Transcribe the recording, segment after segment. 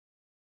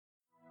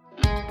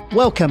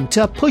Welcome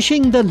to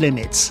Pushing the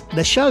Limits,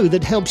 the show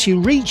that helps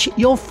you reach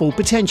your full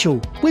potential,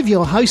 with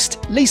your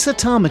host, Lisa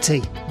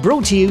Tamati.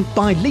 Brought to you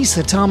by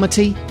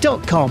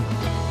lisatamati.com.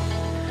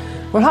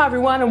 Well, hi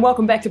everyone, and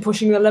welcome back to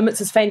Pushing the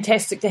Limits. It's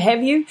fantastic to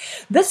have you.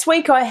 This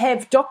week I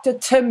have Dr.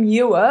 Tim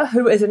Ewer,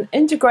 who is an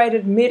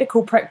integrated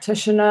medical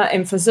practitioner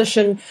and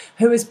physician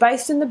who is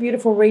based in the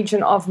beautiful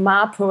region of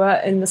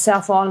Mapua in the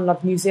South Island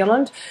of New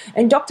Zealand.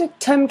 And Dr.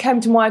 Tim came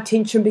to my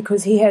attention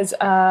because he has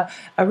an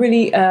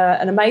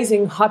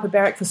amazing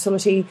hyperbaric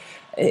facility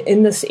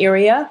in this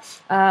area.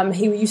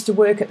 He used to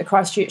work at the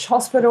Christchurch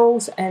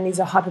hospitals, and he's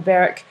a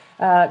hyperbaric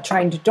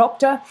trained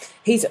doctor.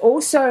 He's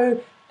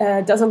also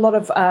does a lot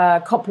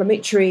of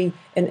complementary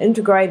and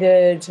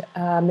integrated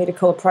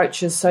medical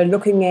approaches, so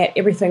looking at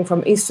everything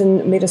from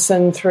Eastern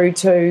medicine through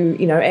to,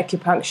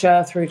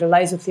 acupuncture, through to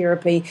laser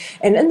therapy.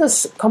 And in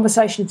this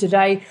conversation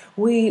today,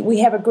 we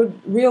have a good,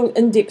 real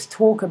in-depth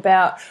talk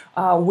about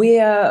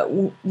where,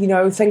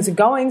 things are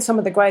going, some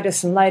of the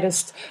greatest and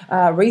latest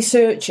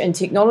research and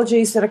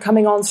technologies that are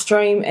coming on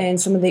stream,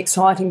 and some of the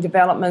exciting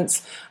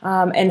developments,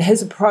 and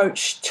his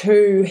approach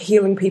to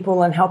healing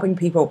people and helping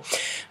people.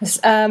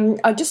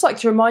 I'd just like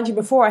to remind you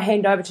before I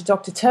hand over to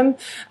Dr. Tim,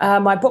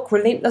 my book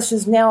Relentless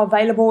is now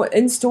available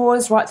in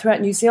stores right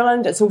throughout New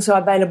Zealand. It's also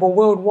available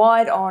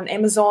worldwide on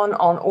Amazon,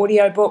 on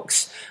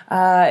audiobooks.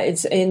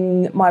 It's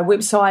in my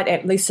website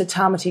at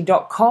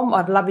lisatamati.com.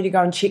 I'd love you to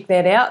go and check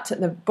that out.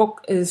 The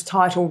book is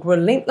titled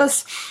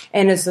Relentless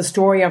and is the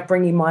story of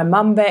bringing my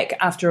mum back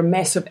after a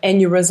massive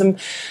aneurysm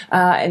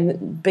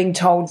and being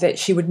told that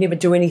she would never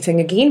do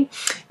anything again.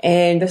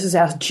 And this is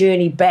our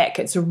journey back.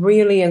 It's a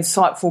really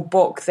insightful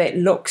book that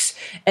looks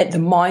at the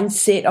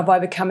mindset of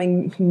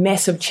overcoming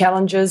massive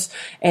challenges,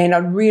 and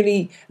I'd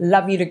really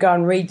love you to go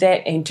and read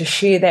that and to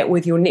share that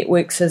with your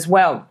networks as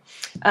well.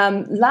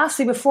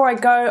 Lastly, before I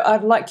go,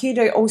 I'd like you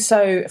to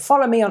also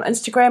follow me on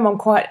Instagram. I'm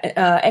quite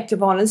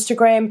active on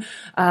Instagram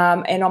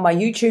and on my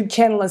YouTube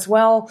channel as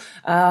well.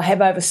 I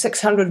have over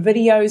 600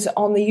 videos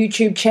on the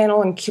YouTube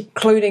channel,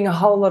 including a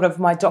whole lot of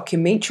my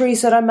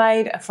documentaries that I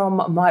made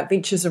from my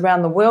adventures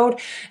around the world.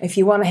 If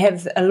you want to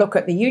have a look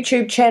at the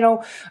YouTube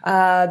channel,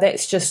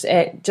 that's just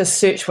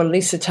search for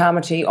Lisa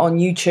Tamati on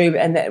YouTube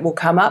and that will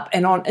come up.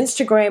 And on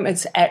Instagram,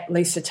 it's at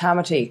Lisa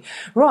Tamati.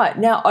 Right,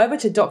 now over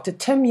to Dr.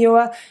 Tim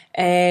Ewer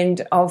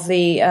and of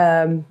the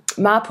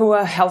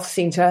Mapua Health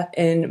Centre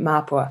in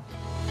Mapua.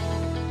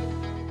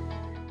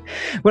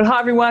 Well, hi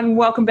everyone,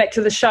 welcome back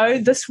to the show.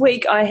 This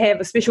week I have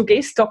a special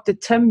guest, Dr.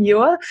 Tim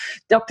Ewer.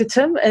 Dr.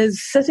 Tim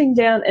is sitting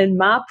down in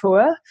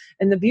Mapua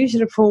in the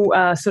beautiful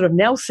sort of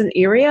Nelson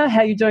area. How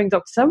are you doing,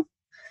 Dr. Tim?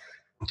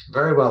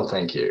 Very well,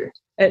 thank you.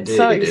 It's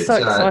so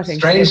exciting.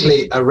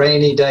 Strangely, a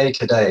rainy day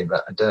today,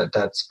 but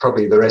that's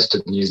probably the rest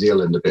of New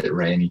Zealand a bit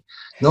rainy.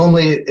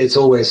 Normally, it's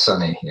always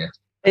sunny here.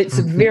 It's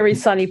a very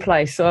sunny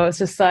place. So I was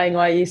just saying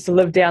I used to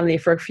live down there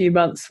for a few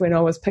months when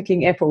I was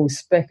picking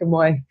apples back in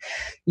my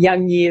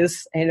young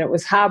years, and it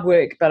was hard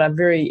work, but a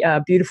very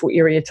beautiful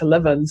area to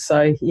live in.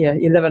 So, yeah,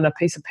 you live in a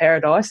piece of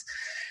paradise.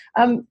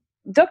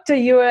 Dr.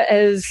 Ewer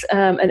is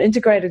an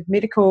integrated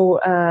medical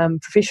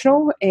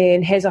professional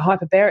and has a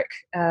hyperbaric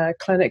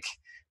clinic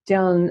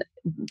down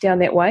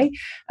that way.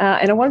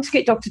 And I wanted to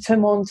get Dr.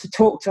 Tim on to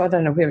talk to, I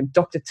don't know, whether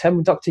Dr.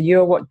 Tim, Dr.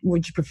 Ewer, what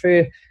would you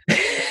prefer?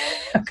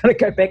 I've got to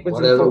go backwards.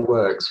 Whatever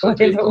works.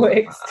 Whatever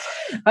works.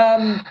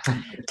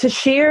 To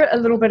share a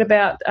little bit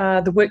about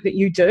the work that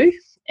you do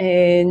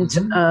and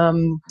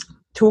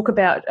talk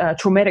about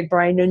traumatic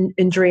brain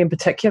injury in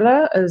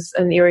particular is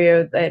an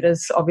area that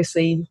is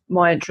obviously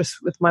my interest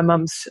with my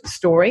mum's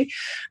story.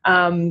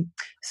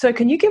 So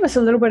can you give us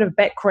a little bit of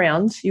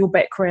your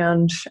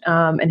background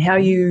and how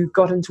you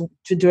got into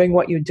doing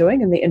what you're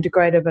doing in the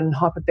integrative and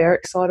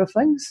hyperbaric side of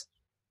things?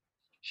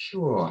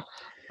 Sure.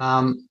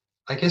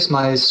 I guess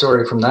my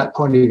story from that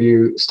point of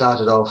view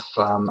started off,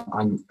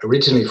 I'm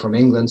originally from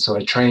England, so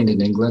I trained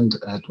in England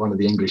at one of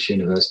the English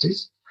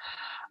universities.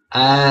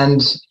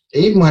 And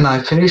even when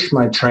I finished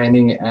my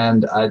training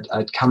and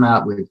I'd come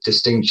out with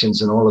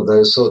distinctions and all of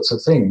those sorts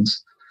of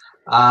things,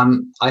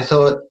 I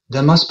thought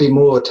there must be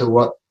more to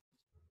what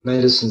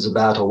medicine's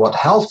about or what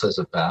health is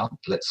about,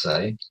 let's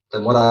say,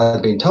 than what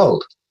I'd been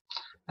told.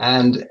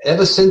 And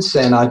ever since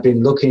then, I've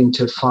been looking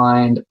to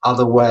find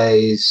other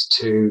ways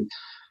to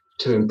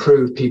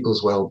improve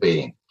people's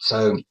well-being.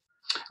 So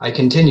I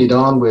continued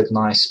on with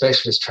my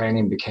specialist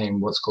training,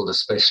 became what's called a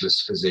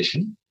specialist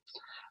physician.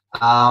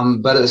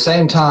 But at the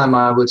same time,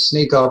 I would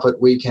sneak off at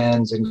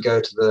weekends and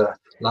go to the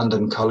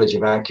London College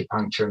of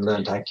Acupuncture and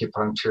learned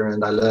acupuncture,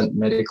 and I learned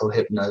medical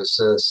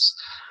hypnosis,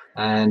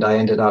 and I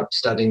ended up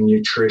studying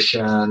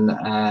nutrition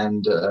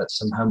and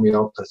some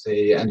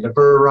homeopathy and a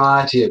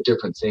variety of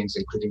different things,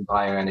 including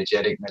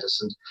bioenergetic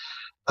medicine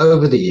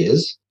over the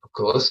years. Of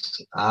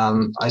course,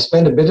 I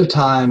spent a bit of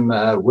time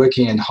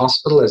working in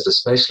hospital as a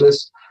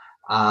specialist,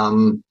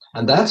 and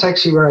that's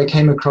actually where I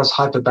came across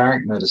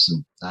hyperbaric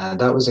medicine.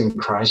 That was in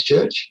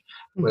Christchurch,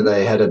 where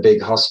they had a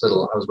big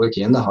hospital. I was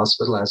working in the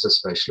hospital as a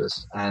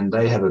specialist, and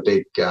they have a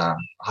big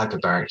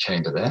hyperbaric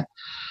chamber there.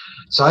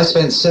 So I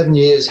spent 7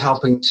 years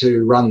helping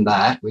to run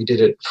that. We did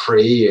it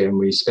free, and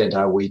we spent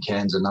our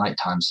weekends and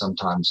nighttime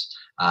sometimes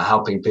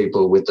helping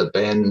people with the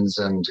bends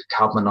and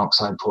carbon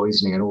monoxide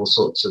poisoning and all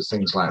sorts of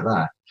things like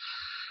that.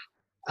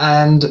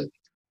 And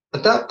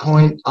at that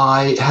point,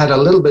 I had a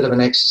little bit of an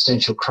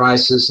existential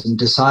crisis and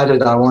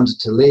decided I wanted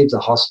to leave the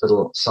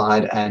hospital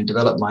side and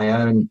develop my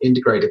own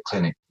integrative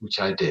clinic, which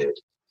I did.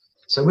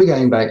 So we're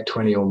going back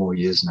 20 or more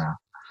years now.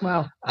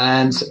 Wow.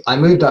 And I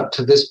moved up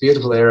to this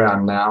beautiful area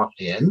I'm now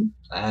in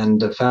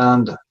and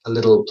found a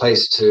little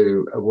place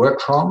to work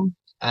from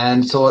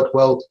and thought,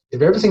 well,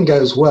 if everything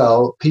goes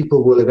well,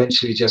 people will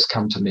eventually just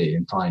come to me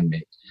and find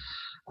me.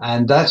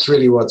 And that's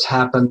really what's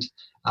happened.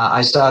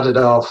 I started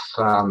off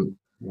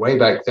way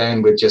back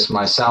then with just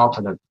myself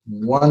and a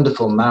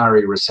wonderful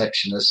Maori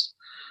receptionist.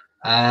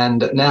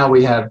 And now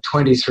we have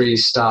 23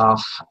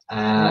 staff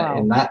Wow.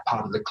 in that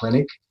part of the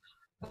clinic.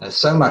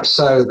 So much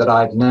so that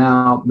I've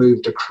now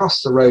moved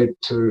across the road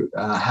to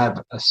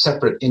have a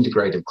separate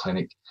integrative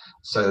clinic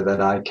so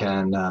that I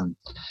can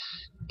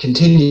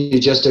continue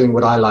just doing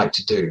what I like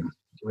to do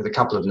with a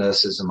couple of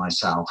nurses and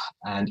myself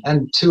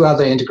and two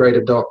other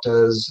integrative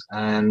doctors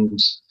and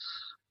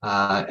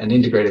an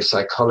integrative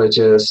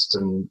psychologist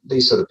and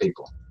these sort of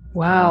people.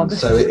 Wow.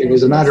 So it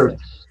was a matter of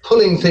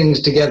pulling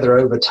things together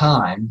over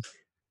time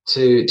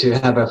to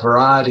have a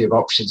variety of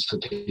options for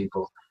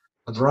people,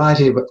 a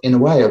variety of, in a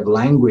way, of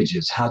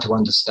languages, how to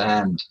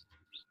understand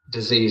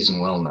disease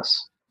and wellness.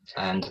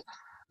 And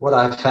what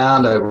I've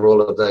found over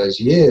all of those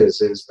years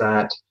is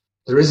that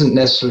there isn't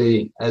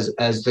necessarily, as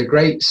the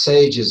great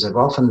sages have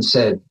often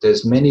said,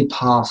 there's many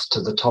paths to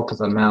the top of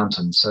the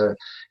mountain. So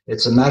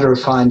it's a matter of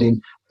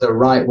finding the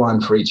right one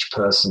for each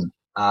person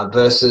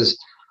versus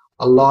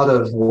a lot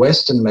of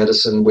Western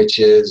medicine, which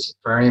is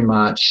very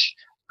much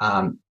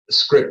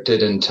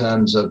scripted in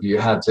terms of you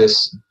have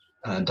this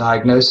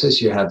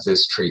diagnosis, you have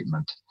this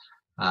treatment,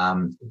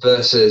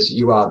 versus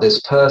you are this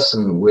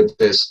person with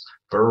this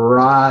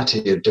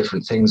variety of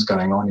different things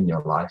going on in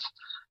your life.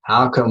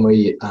 How can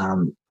we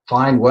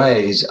find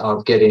ways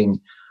of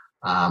getting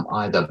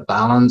either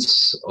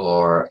balance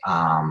or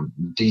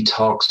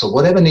detox or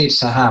whatever needs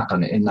to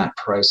happen in that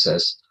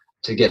process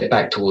to get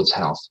back towards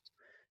health?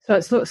 So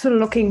it's sort of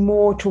looking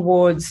more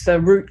towards the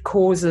root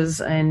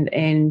causes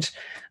and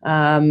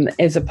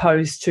as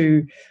opposed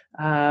to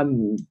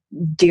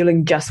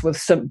dealing just with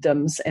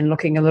symptoms and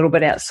looking a little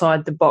bit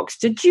outside the box.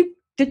 Did you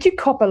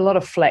cop a lot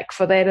of flack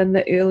for that in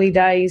the early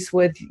days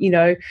with,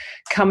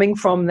 coming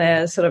from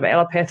the sort of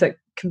allopathic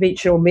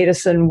conventional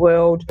medicine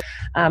world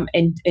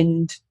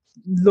and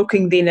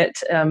looking then at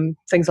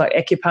things like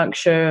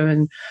acupuncture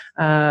and,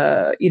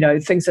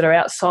 things that are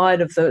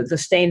outside of the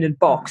standard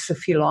box,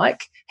 if you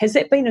like? Has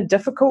that been a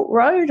difficult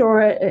road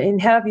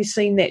and how have you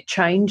seen that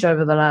change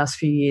over the last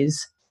few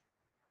years?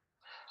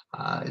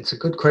 It's a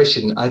good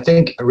question. I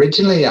think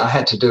originally I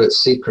had to do it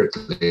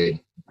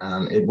secretly.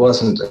 It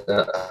wasn't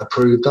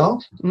approved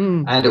of,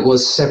 and it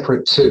was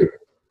separate too.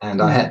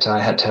 And I had to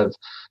have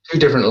two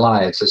different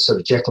lives, a sort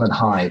of Jekyll and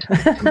Hyde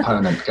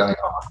component going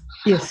on.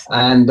 Yes.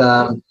 And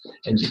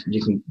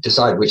you can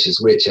decide which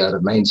is which out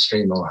of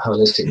mainstream or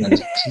holistic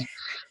medicine.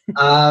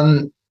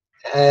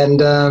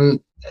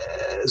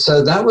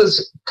 So that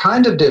was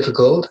kind of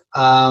difficult.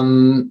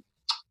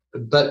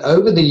 But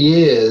over the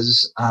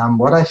years,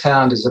 what I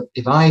found is that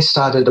if I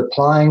started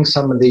applying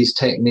some of these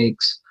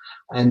techniques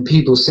and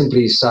people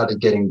simply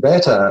started getting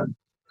better,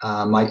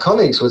 my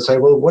colleagues would say,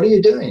 well, what are you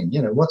doing?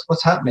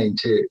 What's happening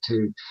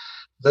to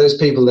those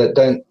people that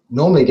don't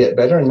normally get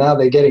better and now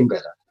they're getting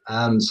better?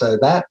 So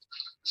that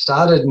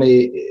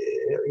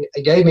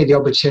it gave me the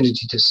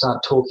opportunity to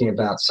start talking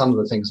about some of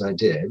the things I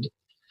did.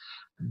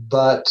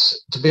 But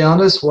to be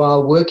honest,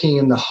 while working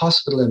in the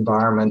hospital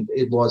environment,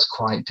 it was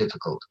quite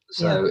difficult.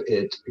 So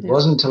it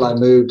wasn't until I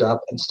moved up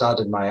and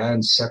started my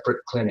own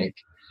separate clinic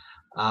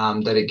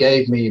that it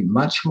gave me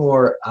much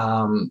more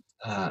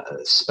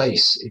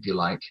space, if you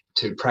like,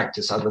 to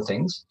practice other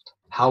things.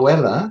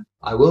 However,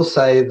 I will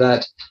say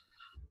that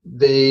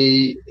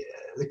the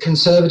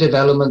conservative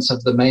elements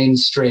of the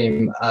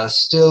mainstream are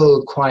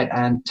still quite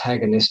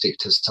antagonistic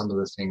to some of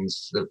the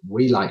things that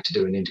we like to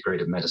do in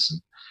integrative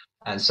medicine.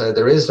 And so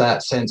there is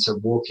that sense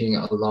of walking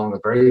along a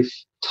very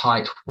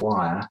tight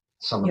wire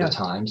some of the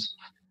times,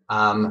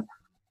 and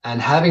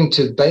having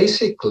to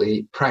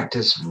basically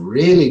practice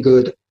really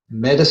good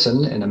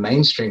medicine in a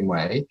mainstream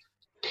way,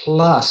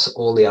 plus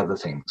all the other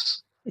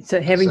things.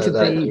 So having to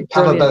be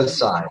cover both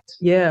sides.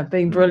 Yeah,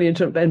 being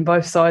brilliant in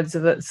both sides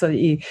of it. So that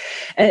you,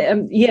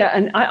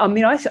 and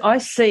I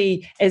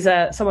see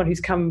as someone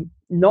who's come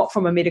not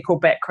from a medical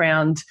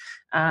background,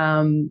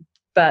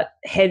 but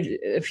had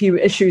a few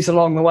issues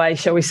along the way,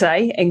 shall we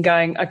say, and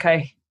going,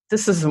 okay,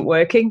 this isn't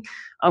working.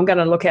 I'm going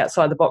to look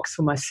outside the box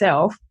for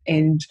myself,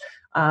 and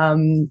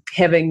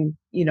having,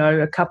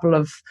 a couple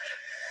of,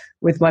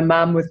 with my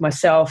mum, with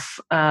myself,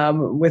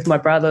 with my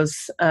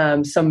brothers,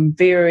 some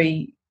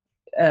very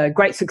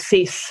great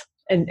success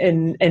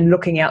in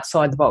looking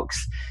outside the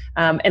box.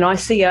 And I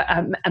see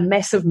a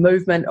massive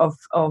movement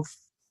of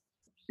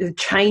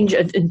change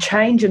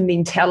in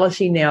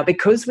mentality now,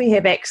 because we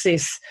have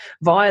access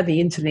via the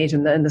internet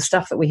and the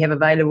stuff that we have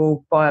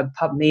available via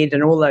PubMed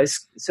and all those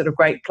sort of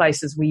great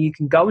places where you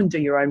can go and do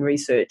your own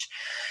research,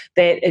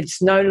 that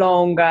it's no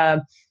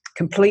longer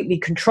completely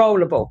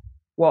controllable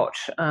what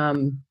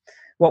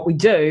we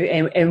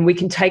do, and we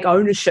can take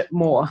ownership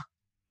more.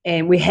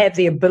 And we have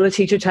the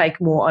ability to take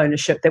more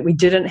ownership that we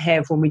didn't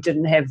have when we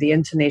didn't have the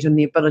internet, and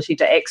the ability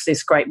to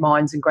access great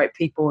minds and great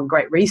people and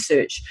great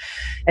research.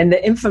 And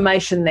the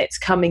information that's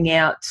coming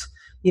out,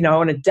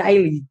 on a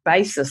daily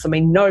basis, I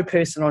mean, no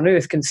person on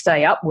earth can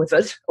stay up with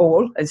it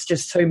all. It's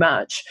just too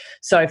much.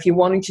 So if you're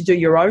wanting to do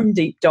your own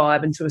deep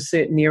dive into a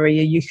certain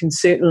area, you can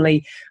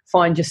certainly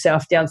find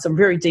yourself down some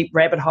very deep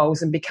rabbit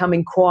holes and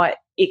becoming quite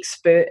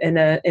expert in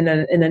a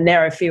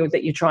narrow field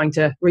that you're trying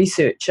to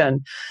research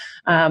in.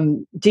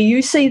 Do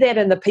you see that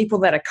in the people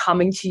that are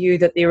coming to you,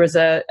 that there is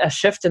a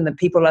shift and that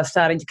people are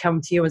starting to come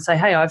to you and say,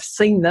 hey, I've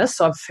seen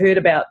this, I've heard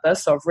about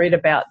this, I've read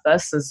about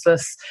this, is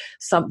this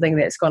something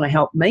that's going to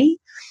help me?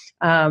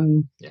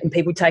 And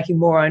people taking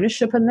more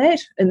ownership in that,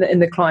 in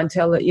the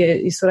clientele that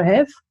you sort of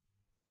have?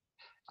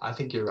 I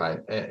think you're right.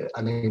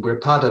 I mean, we're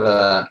part of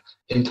a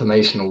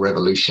informational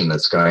revolution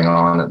that's going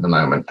on at the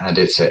moment, and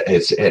it's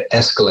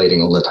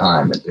escalating all the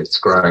time. It's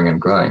growing and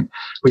growing,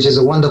 which is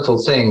a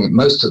wonderful thing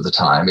most of the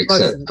time,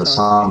 except for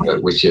some of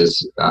it, which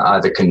is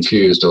either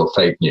confused or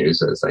fake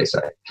news, as they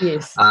say.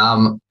 Yes.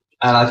 And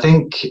I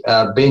think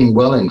being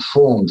well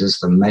informed is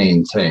the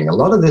main thing. A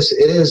lot of this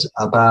is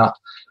about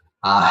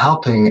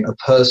helping a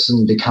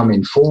person become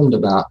informed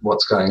about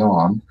what's going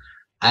on,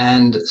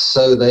 and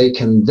so they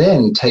can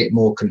then take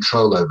more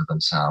control over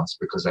themselves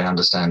because they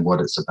understand what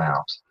it's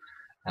about.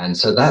 And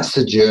so that's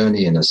the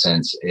journey, in a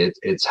sense.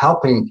 It's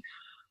helping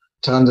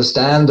to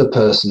understand the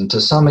person, to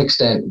some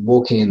extent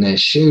walking in their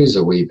shoes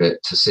a wee bit,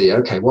 to see,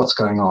 okay, what's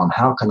going on?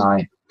 How can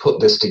I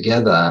put this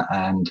together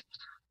and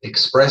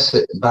express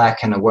it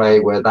back in a way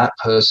where that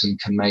person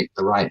can make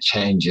the right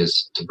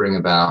changes to bring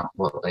about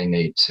what they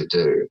need to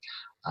do?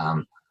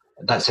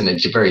 That's in a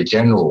very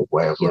general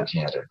way of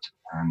looking at it.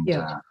 And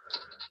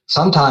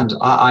sometimes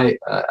I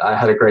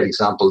had a great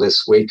example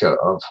this week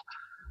of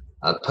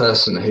a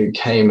person who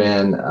came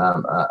in,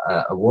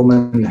 a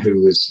woman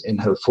who was in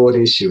her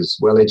 40s. She was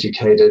well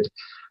educated,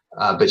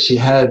 but she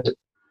had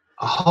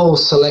a whole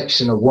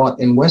selection of what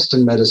in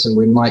Western medicine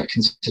we might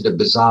consider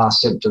bizarre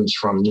symptoms,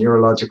 from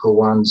neurological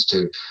ones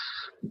to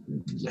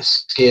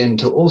skin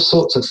to all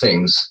sorts of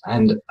things.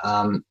 And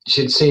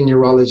she'd seen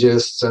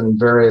neurologists and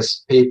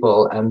various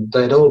people, and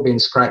they'd all been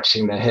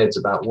scratching their heads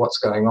about what's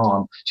going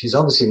on. She's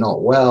obviously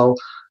not well.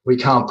 We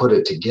can't put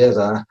it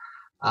together.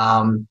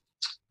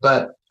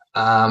 But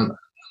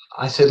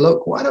I said,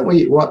 look, why don't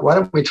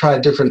we try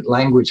a different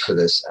language for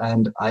this?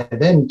 And I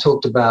then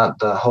talked about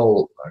the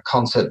whole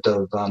concept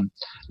of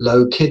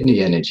low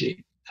kidney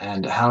energy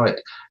and how it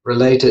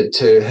related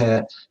to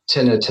her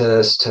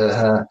tinnitus, to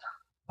her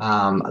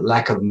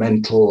lack of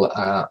mental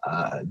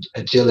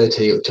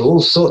agility, to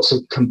all sorts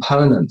of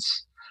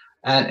components.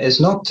 And it's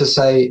not to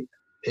say,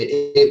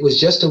 it was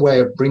just a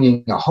way of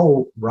bringing a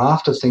whole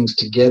raft of things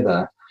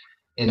together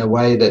in a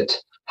way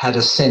that had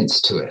a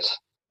sense to it,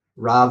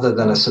 rather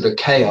than a sort of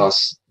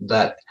chaos.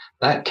 That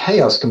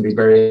chaos can be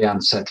very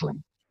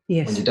unsettling.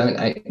 Yes. When you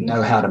don't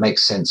know how to make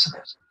sense of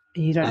it.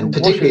 You don't, and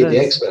particularly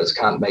the experts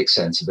can't make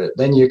sense of it.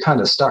 Then you're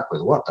kind of stuck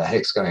with, what the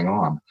heck's going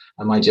on?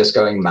 Am I just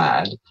going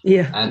mad?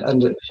 Yeah.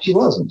 And she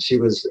wasn't. She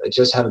was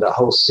just had a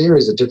whole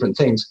series of different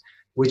things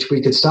which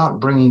we could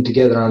start bringing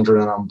together under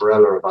an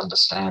umbrella of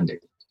understanding.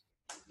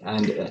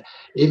 And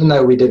even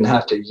though we didn't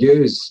have to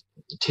use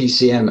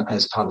TCM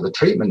as part of the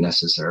treatment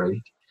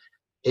necessarily,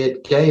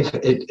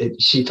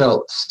 she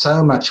felt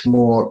so much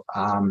more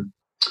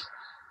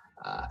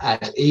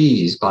at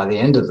ease by the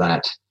end of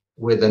that,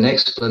 with an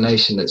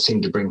explanation that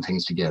seemed to bring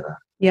things together.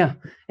 Yeah,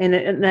 and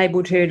it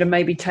enabled her to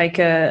maybe take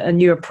a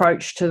new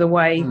approach to the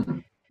way,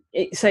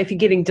 say if you're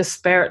getting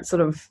disparate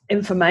sort of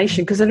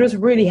information, because it is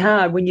really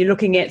hard when you're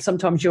looking at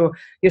sometimes your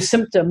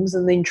symptoms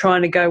and then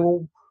trying to go,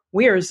 well,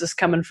 where is this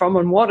coming from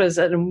and what is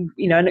it? And,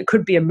 and it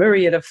could be a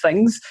myriad of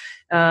things,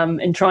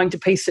 and trying to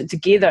piece it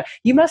together.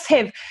 You must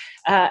have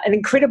an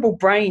incredible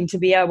brain to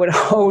be able to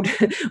hold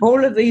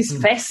all of these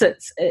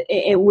facets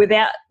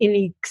without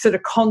any sort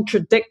of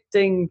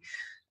contradicting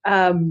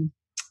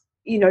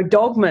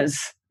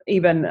dogmas,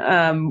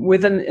 even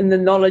within the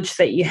knowledge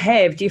that you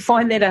have. Do you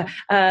find that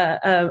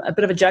a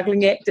bit of a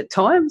juggling act at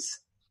times?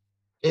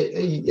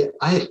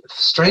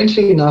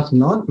 Strangely enough,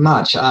 not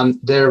much.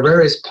 There are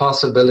various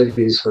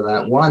possibilities for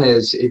that. One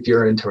is, if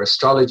you're into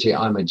astrology,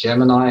 I'm a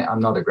Gemini.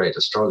 I'm not a great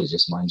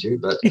astrologist, mind you,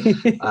 but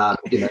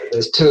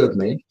there's two of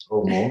me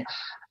or more,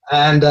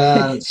 and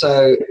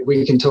so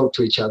we can talk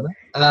to each other.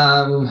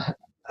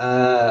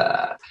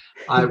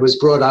 I was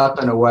brought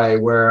up in a way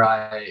where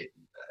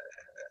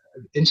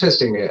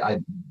interestingly, I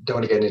don't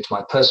want to get into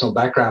my personal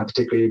background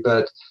particularly,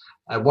 but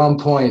at one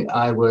point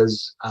I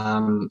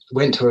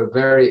went to a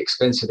very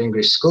expensive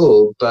English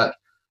school, but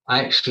I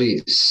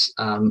actually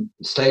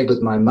stayed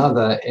with my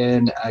mother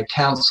in a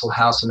council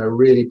house in a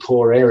really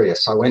poor area.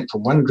 So I went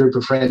from one group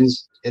of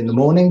friends in the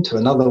morning to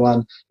another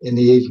one in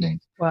the evening.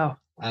 Wow.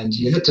 And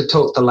you had to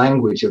talk the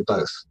language of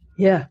both.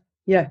 Yeah.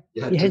 You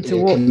had to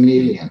be a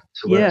chameleon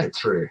to work it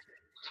through.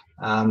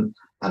 And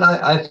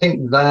I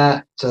think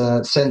that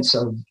sense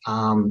of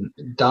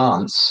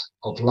dance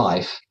of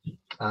life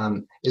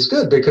is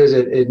good because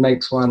it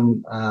makes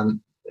one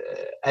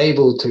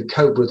able to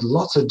cope with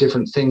lots of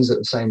different things at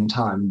the same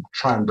time,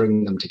 try and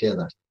bring them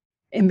together.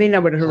 And being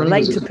able to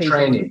relate to people.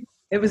 Training.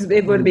 It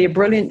would be a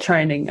brilliant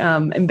training,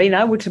 and being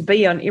able to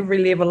be on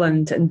every level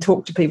and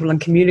talk to people and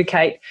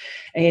communicate,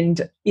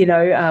 and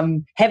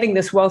having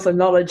this wealth of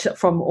knowledge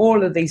from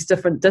all of these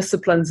different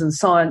disciplines and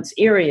science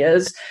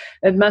areas.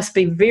 It must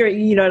be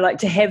very, like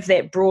to have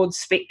that broad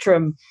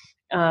spectrum,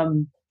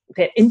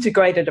 that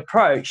integrated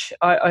approach.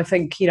 I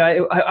think,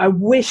 I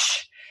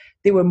wish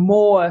there were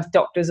more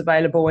doctors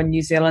available in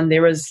New Zealand.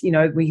 There is,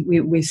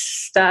 we're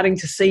starting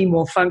to see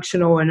more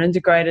functional and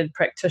integrated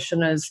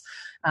practitioners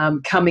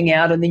coming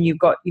out, and then you've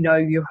got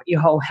your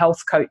whole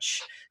health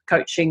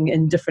coaching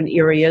in different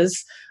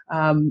areas.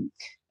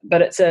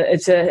 But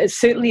it's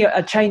certainly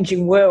a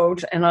changing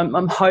world, and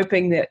I'm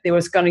hoping that there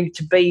was going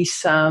to be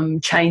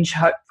some change,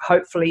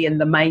 hopefully in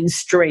the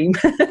mainstream.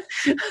 Yeah,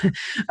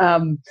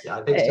 I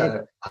think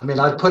so. I mean,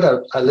 I put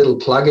a little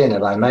plug in,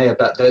 if I may,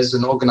 but there's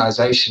an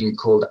organisation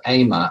called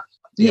AIMA,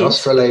 the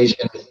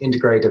Australasian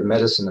Integrative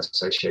Medicine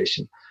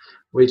Association,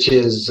 which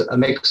is a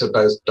mix of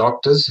both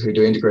doctors who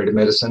do integrated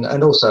medicine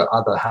and also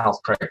other health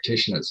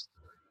practitioners.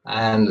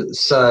 And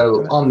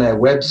so on their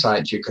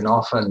website, you can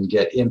often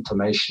get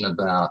information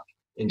about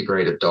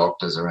integrative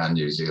doctors around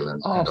New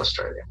Zealand and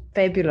Australia.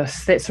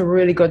 Fabulous. That's a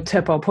really good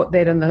tip. I'll put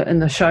that in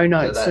the show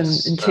notes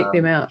and check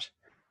them out.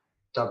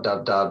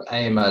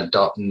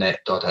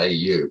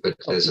 www.aima.net.au, but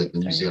there's a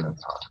New Zealand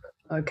part of it.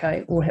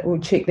 Okay, we'll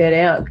check that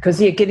out because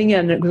getting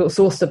in an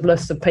exhaustive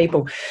list of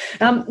people.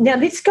 Now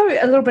let's go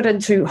a little bit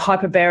into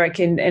hyperbaric,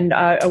 and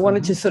I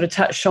wanted to sort of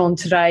touch on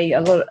today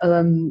a lot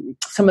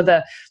some of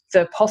the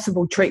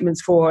possible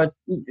treatments for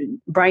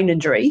brain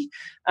injury,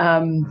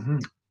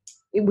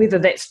 whether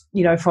that's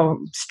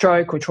from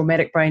stroke or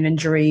traumatic brain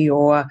injury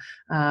or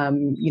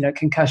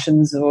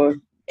concussions or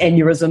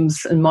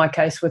aneurysms. In my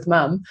case, with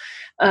mum.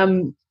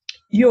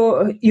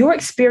 Your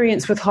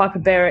experience with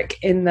hyperbaric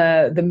in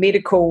the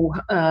medical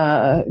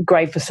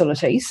grade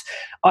facilities.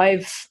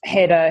 I've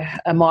had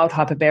a mild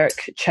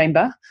hyperbaric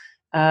chamber.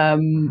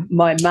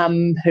 My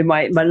mum, who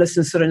my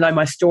listeners sort of know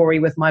my story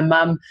with my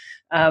mum,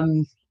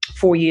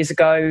 4 years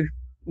ago,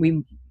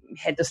 we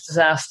had this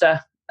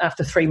disaster.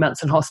 After 3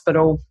 months in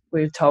hospital,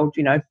 we were told,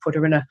 put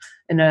her in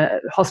a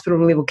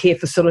hospital level care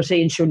facility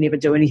and she'll never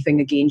do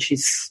anything again.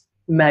 She's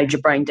major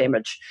brain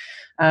damage.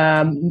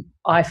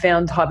 I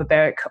found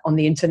hyperbaric on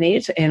the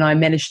internet, and I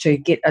managed to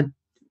get a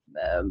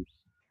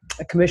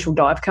commercial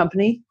dive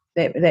company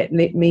that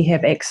let me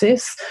have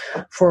access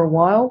for a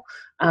while.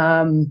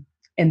 And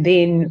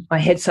then I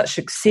had such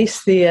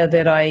success there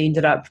that I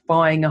ended up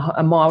buying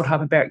a mild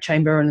hyperbaric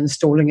chamber and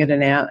installing it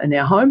in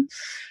our home,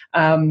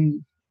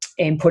 and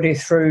put her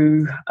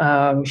through.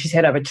 She's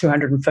had over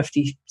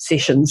 250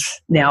 sessions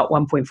now at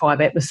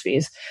 1.5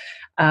 atmospheres.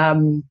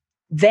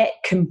 That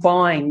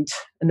combined,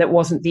 and that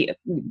wasn't the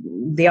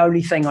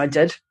only thing I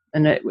did,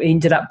 and it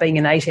ended up being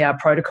an 8-hour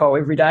protocol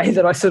every day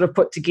that I sort of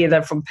put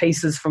together from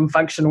pieces from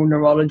functional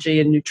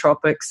neurology and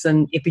nootropics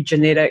and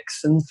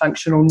epigenetics and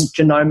functional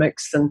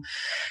genomics, and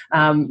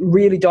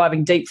really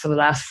diving deep for the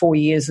last 4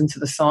 years into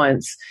the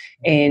science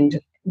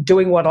and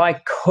doing what I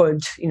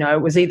could.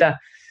 It was either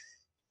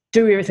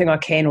do everything I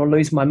can or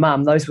lose my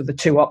mum. Those were the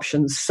two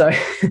options. So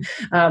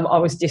I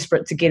was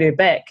desperate to get her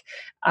back.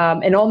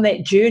 And on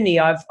that journey,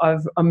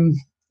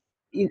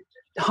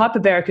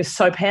 hyperbaric is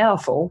so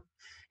powerful,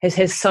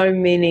 has so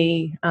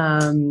many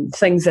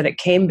things that it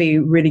can be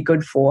really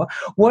good for.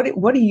 What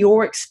are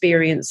your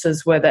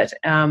experiences with it,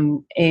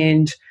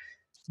 and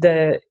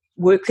the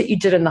work that you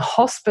did in the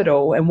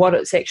hospital and what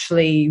it's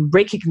actually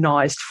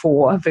recognised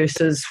for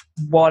versus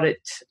what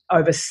it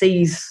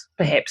overseas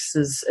perhaps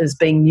is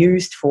being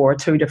used for are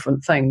two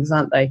different things,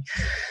 aren't they?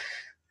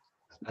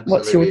 Absolutely.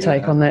 What's your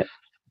take on that?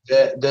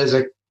 There's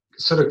a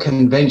sort of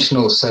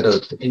conventional set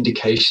of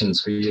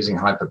indications for using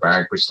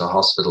hyperbaric, which the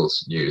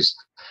hospitals use.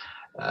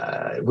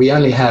 We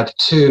only have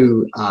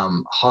two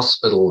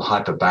hospital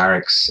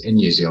hyperbarics in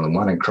New Zealand,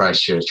 one in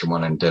Christchurch and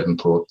one in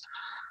Devonport,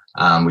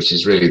 which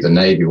is really the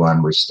Navy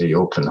one, which the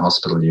Auckland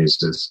Hospital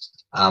uses.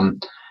 Other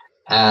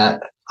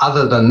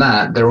than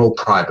that, they're all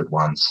private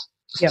ones.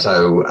 Yep.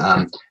 So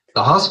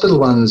the hospital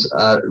ones,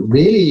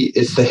 really,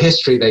 it's the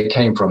history they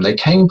came from. They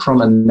came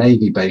from a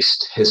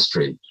Navy-based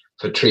history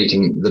for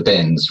treating the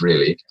bends,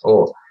 really.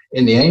 Or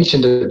in the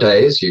ancient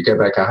days, you go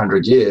back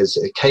 100 years,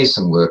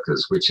 caisson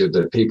workers, which are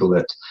the people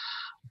that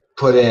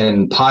put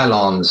in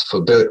pylons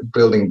for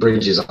building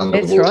bridges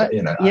under the water. Right.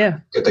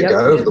 If they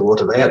go over the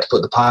water, they had to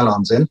put the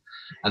pylons in,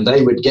 and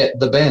they would get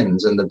the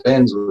bends. And the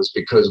bends was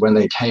because when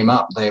they came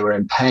up, they were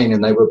in pain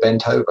and they were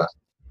bent over.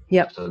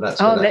 Yep. So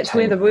that's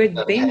where the word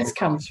bends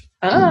comes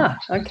from.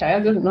 Okay, I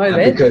didn't know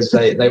that. Because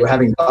they were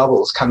having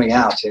bubbles coming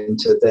out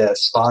into their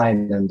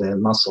spine and their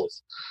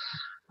muscles.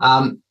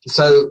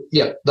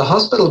 The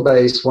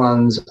hospital-based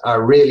ones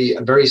are really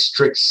a very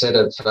strict set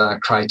of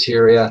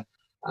criteria,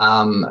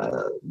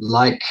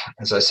 like,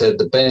 as I said,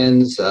 the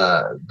bends,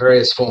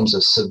 various forms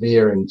of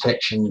severe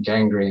infection,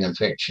 gangrene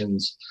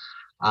infections,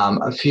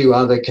 a few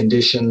other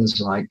conditions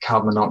like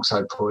carbon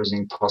monoxide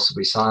poisoning,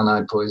 possibly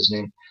cyanide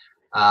poisoning,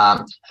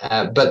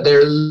 but there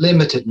are a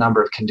limited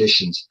number of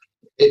conditions.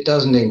 It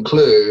doesn't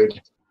include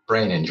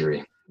brain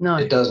injury. No.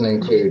 It doesn't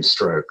include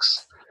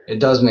strokes. It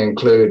doesn't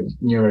include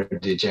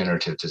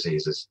neurodegenerative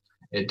diseases.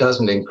 It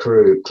doesn't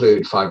include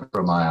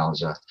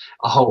fibromyalgia,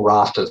 a whole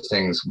raft of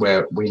things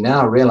where we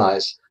now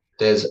realize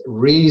there's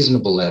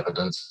reasonable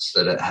evidence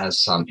that it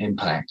has some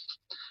impact.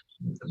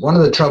 One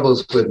of the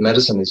troubles with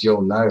medicine, as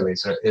you'll know,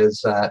 Lisa,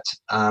 is that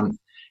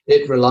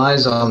it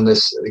relies on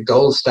this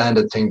gold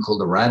standard thing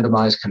called a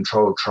randomized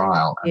controlled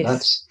trial. And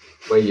that's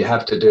where you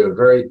have to do a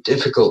very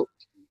difficult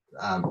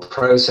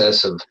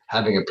process of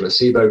having a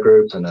placebo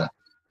group and a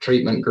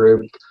treatment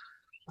group.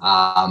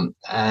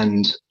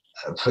 And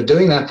for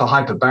doing that for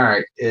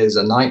hyperbaric is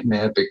a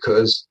nightmare,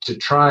 because to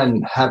try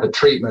and have a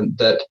treatment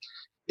that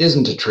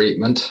isn't a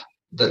treatment,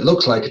 that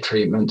looks like a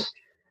treatment,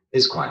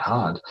 is quite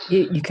hard.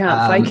 You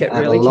can't fake it,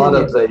 really. And a lot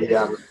of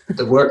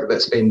the work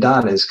that's been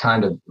done is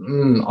kind of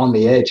on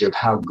the edge of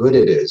how good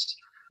it is.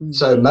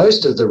 So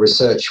most of the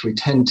research we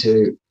tend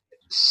to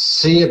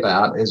see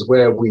about is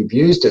where we've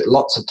used it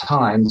lots of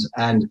times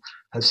and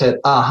have said,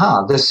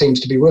 this seems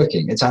to be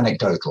working. It's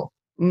anecdotal.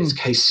 It's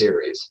case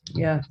series.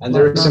 Yeah. And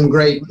there are some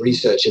great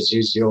researchers,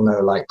 you'll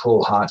know, like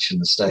Paul Harch in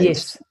the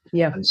States,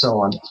 and so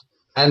on.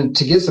 And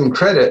to give them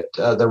credit,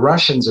 the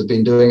Russians have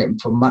been doing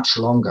it for much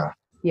longer.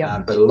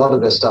 But a lot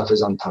of their stuff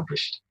is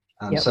unpublished.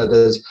 So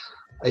there's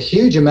a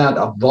huge amount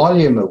of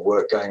volume of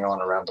work going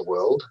on around the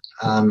world.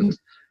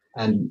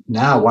 And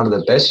now one of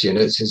the best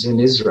units is in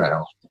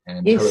Israel,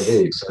 in Tel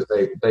Aviv. So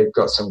they've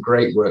got some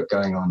great work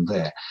going on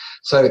there.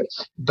 So,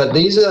 but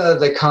these are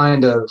the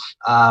kind of...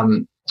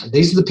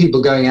 these are the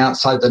people going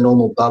outside the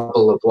normal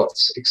bubble of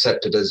what's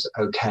accepted as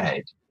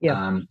okay.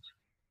 And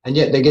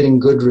yet they're getting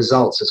good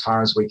results as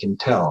far as we can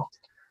tell.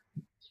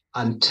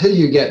 Until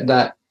you get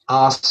that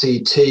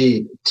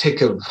RCT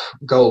tick of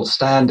gold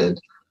standard,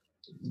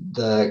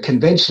 the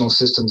conventional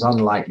system's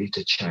unlikely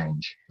to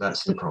change.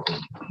 That's the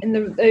problem. And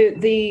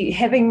the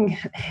having,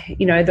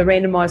 the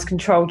randomized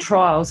controlled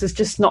trials is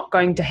just not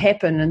going to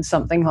happen in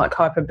something like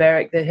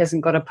hyperbaric that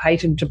hasn't got a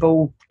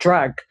patentable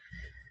drug.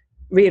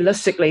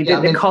 Realistically,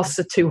 the costs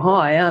are too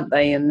high, aren't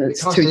they? And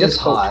it's too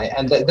difficult. High,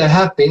 and there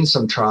have been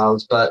some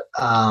trials, but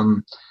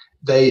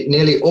they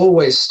nearly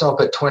always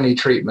stop at 20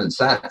 treatments.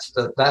 That's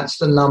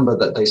the number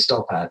that they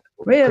stop at.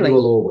 Really?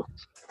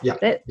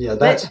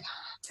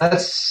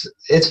 That's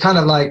it's kind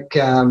of like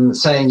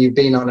saying you've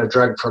been on a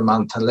drug for a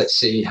month and let's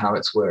see how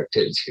it's worked.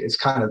 It's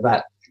kind of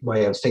that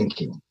way of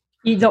thinking.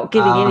 You're not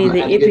getting any of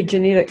the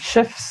epigenetic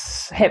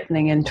shifts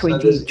happening in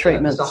 20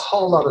 treatments. There's a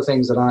whole lot of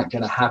things that aren't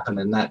going to happen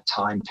in that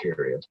time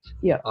period.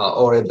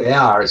 Or if they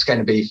are, it's going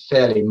to be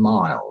fairly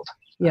mild.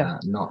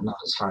 Not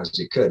as far as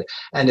you could.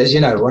 And as you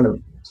know, one of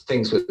the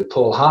things with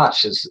Paul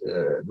Harch's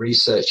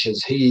research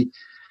is he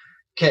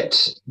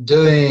kept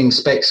doing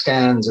SPECT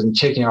scans and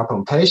checking up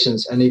on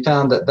patients, and he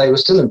found that they were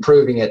still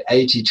improving at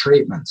 80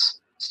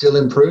 treatments, still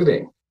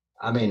improving.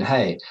 I mean,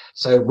 hey,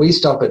 so if we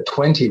stop at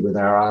 20 with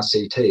our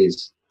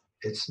RCTs,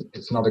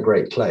 it's not a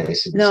great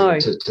place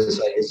to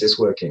say, is this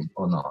working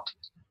or not?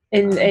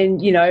 And I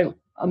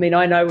mean,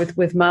 I know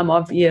with Mum,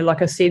 I've,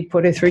 like I said,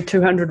 put her through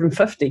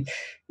 250,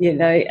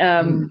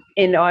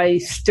 and I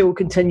still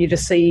continue to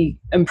see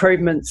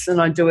improvements,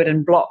 and I do it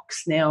in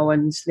blocks now,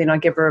 and then I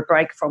give her a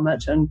break from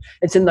it. And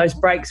it's in those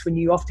breaks when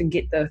you often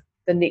get the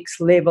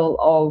next level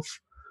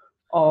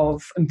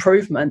of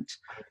improvement.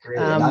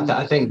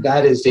 I think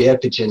that is the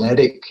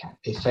epigenetic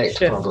effect,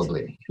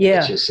 probably,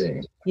 that you're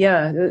seeing.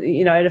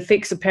 It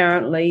affects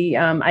apparently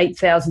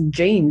 8,000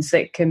 genes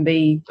that can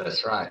be...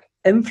 That's right.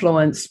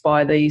 Influenced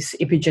by these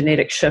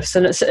epigenetic shifts,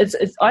 and it's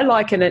I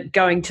liken it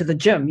going to the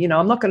gym.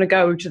 I'm not going to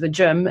go to the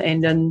gym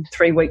and in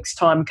 3 weeks'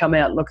 time come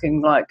out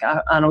looking like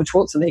Arnold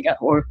Schwarzenegger,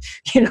 or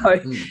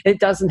it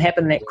doesn't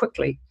happen that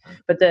quickly.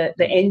 But the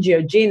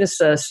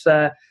angiogenesis,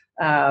 the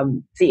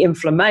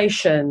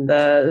inflammation,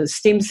 the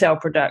stem cell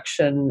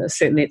production,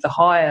 certainly at the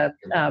higher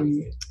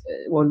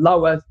or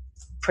lower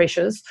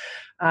pressures,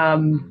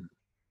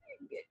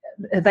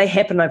 they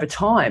happen over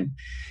time.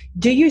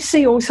 Do you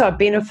see also a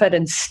benefit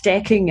in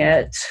stacking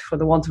it, for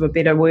the want of a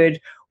better word,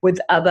 with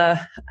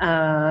other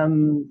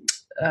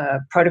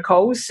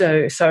protocols?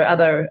 So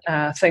other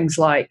things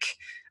like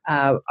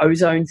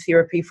ozone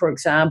therapy, for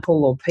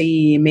example, or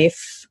PEMF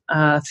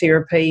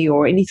therapy,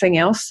 or anything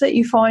else that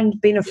you find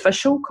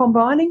beneficial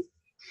combining?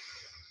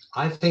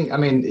 I think, I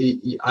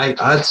mean,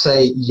 I'd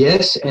say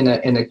yes in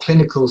a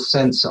clinical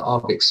sense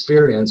of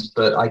experience,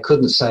 but I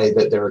couldn't say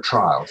that there are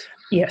trials.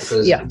 Yes,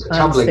 Because yeah, the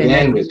trouble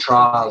again with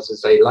trials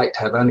is they like to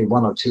have only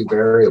one or two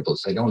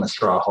variables. They don't want to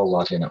throw a whole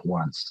lot in at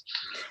once.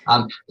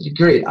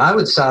 Agreed. I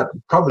would start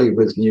probably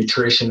with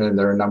nutrition, and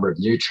there are a number of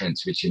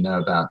nutrients which you know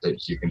about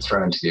that you can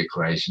throw into the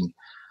equation.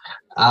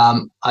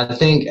 I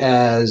think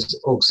as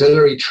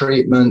auxiliary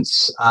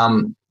treatments,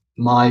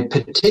 my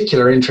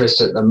particular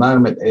interest at the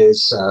moment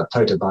is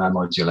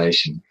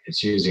photobiomodulation.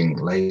 It's using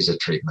laser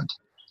treatment.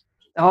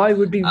 I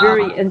would be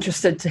very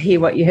interested to hear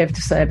what you have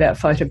to say about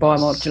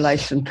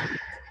photobiomodulation.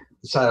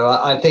 So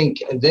I think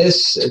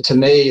this, to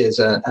me, is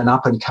an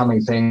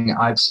up-and-coming thing.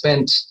 I've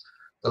spent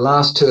the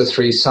last 2 or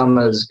 3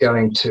 summers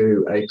going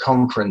to a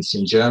conference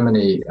in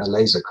Germany, a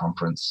laser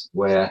conference,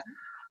 where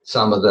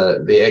some of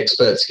the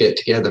experts get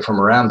together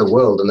from around the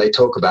world and they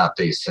talk about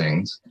these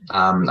things.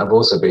 I've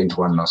also been to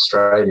one in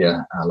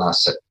Australia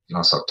last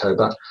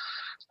October.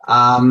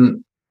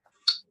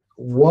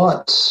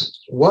 What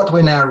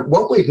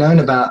we've known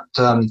about?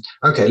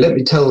 Let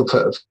me tell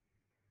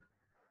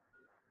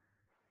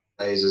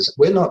lasers.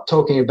 We're not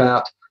talking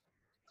about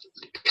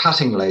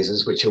cutting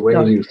lasers, which are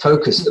where you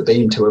focus the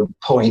beam to a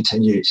point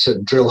and you sort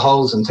of drill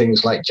holes and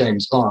things like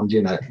James Bond.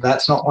 You know,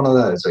 that's not one of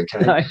those. Okay,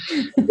 no.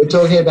 We're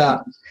talking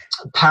about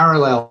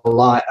parallel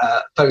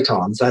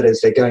photons. That is,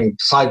 they're going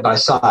side by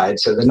side,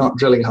 so they're not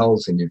drilling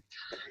holes in you.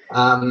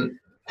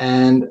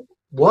 And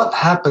what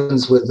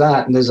happens with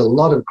that? And there's a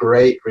lot of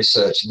great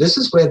research. This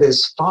is where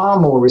there's far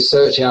more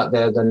research out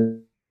there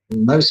than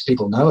most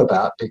people know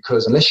about,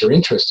 because unless you're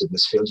interested in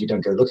this field, you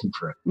don't go looking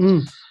for it.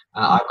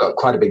 I've got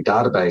quite a big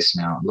database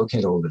now looking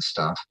at all this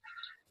stuff.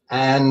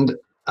 And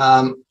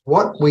one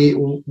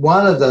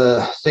of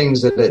the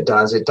things that it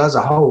does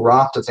a whole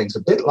raft of things,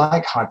 a bit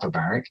like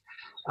hyperbaric,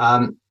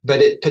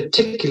 but it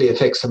particularly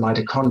affects the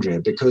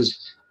mitochondria, because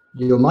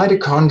your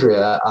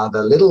mitochondria are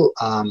the little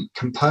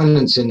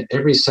components in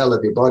every cell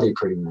of your body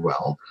pretty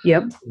well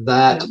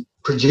that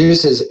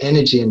produces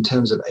energy in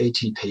terms of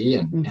ATP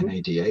and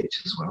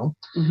NADH as well.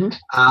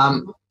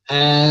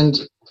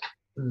 And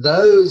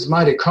those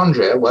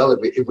mitochondria, well,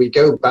 if we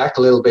go back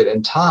a little bit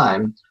in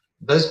time,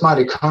 those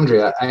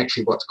mitochondria are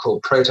actually what's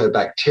called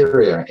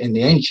protobacteria. In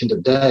the ancient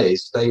of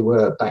days, they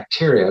were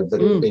bacteria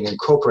that had been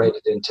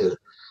incorporated into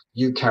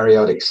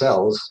eukaryotic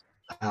cells,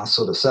 our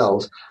sort of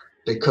cells,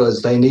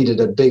 because they needed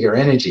a bigger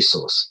energy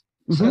source.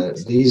 So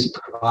these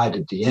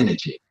provided the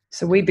energy.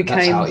 So we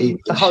became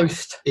the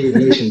host.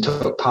 Evolution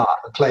took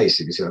place,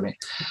 if you see what I mean.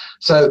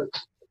 So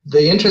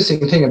the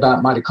interesting thing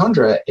about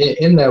mitochondria,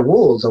 in their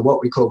walls are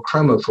what we call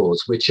chromophores,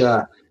 which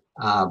are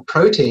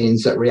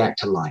proteins that react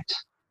to light.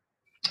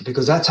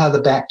 Because that's how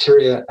the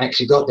bacteria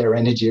actually got their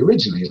energy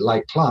originally.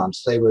 Like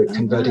plants, they were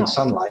converting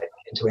sunlight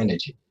into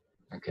energy.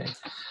 Okay.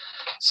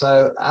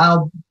 So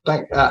our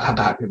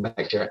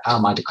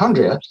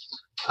mitochondria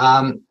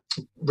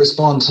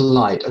respond to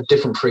light at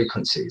different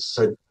frequencies.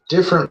 So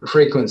different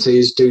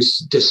frequencies do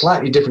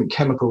slightly different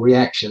chemical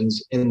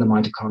reactions in the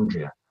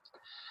mitochondria.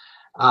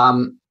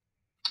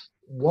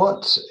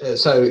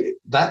 So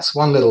that's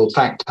one little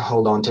fact to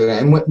hold on to.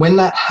 And when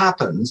that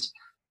happens,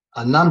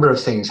 a number of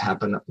things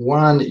happen.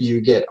 One, you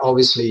get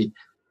obviously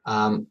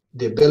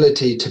the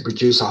ability to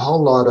produce a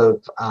whole lot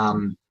of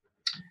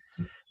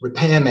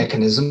repair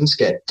mechanisms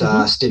get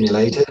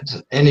stimulated,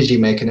 energy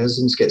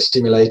mechanisms get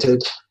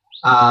stimulated.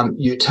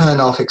 You turn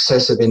off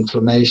excessive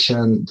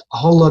inflammation. A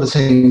whole lot of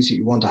things that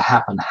you want to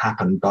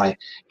happen by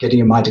getting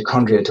your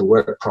mitochondria to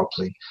work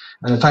properly.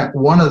 And in fact,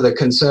 one of the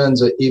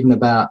concerns even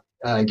about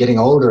getting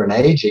older and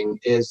aging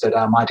is that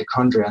our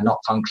mitochondria are not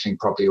functioning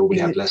properly, or we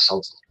have less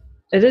cells.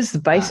 It is the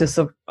basis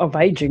of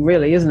aging,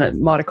 really, isn't it?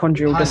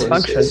 Mitochondrial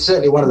dysfunction. It's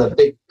certainly one of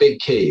the big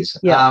keys.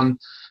 Yeah.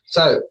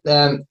 So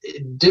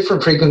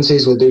different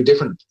frequencies will do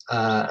different,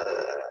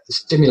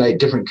 stimulate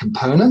different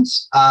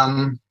components.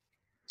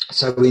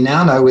 So we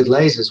now know with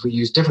lasers, we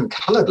use different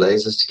colored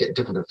lasers to get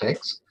different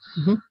effects.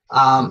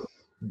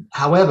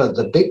 However,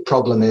 the big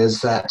problem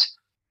is that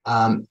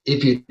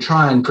if you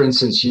try and, for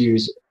instance,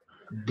 use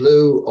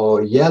blue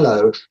or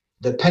yellow,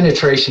 the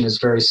penetration is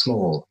very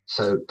small.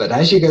 But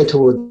as you go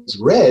towards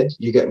red,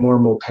 you get more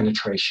and more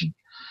penetration.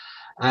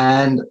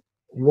 And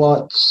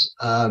what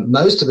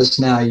most of us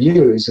now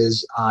use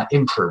is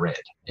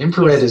infrared.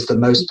 Infrared is the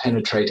most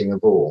penetrating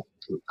of all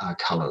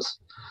colors.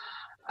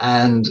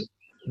 And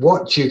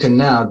what you can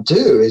now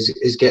do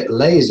is get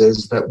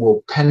lasers that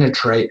will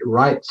penetrate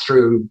right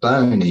through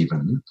bone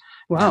even,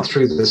 and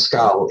through the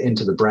skull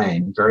into the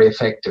brain very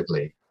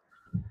effectively.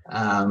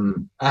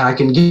 I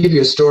can give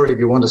you a story if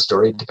you want a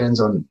story. It depends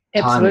on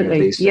timing of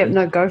these things. Yep,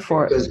 no, go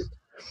for it.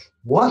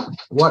 What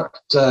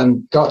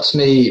got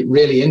me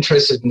really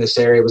interested in this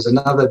area was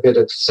another bit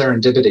of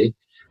serendipity,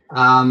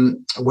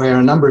 where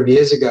a number of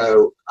years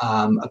ago,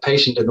 a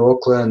patient in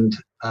Auckland,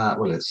 a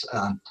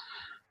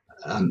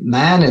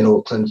man in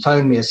Auckland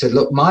phoned me and said,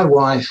 look, my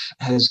wife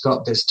has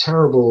got this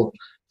terrible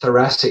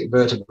thoracic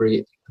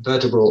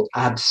vertebral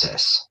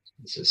abscess.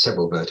 It's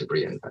several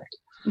vertebrae, in fact.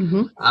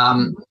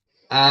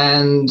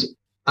 And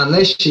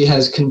unless she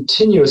has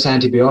continuous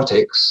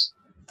antibiotics,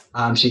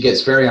 she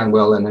gets very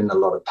unwell and in a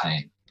lot of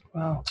pain.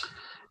 Wow.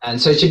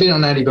 And so she'd been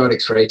on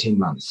antibiotics for 18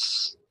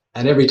 months.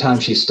 And every time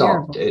she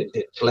stopped,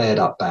 it flared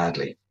up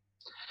badly.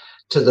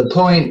 To the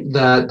point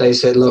that they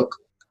said, look,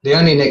 the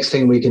only next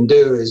thing we can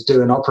do is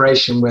do an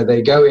operation where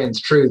they go in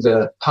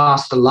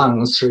past the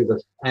lungs through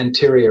the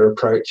anterior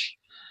approach,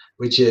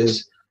 which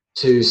is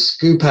to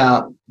scoop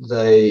out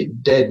the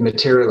dead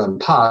material and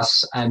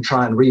pus and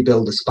try and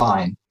rebuild the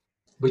spine,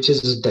 which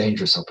is a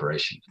dangerous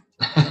operation.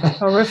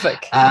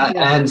 Horrific.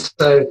 And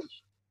so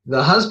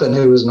the husband,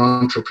 who was an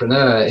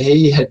entrepreneur,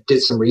 he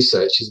did some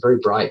research. He's a very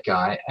bright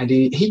guy, and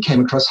he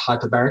came across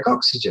hyperbaric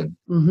oxygen.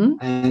 Mm-hmm.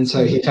 And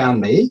so he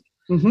found me.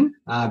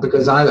 Mm-hmm.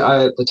 Because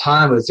I, at the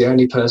time, was the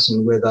only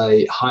person with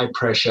a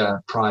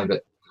high-pressure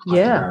private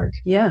hyperbaric.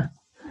 Yeah.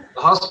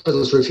 The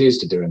hospitals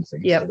refused to do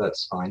anything, so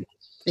that's fine.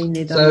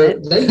 So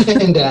they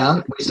came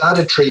down, we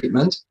started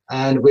treatment,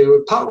 and we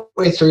were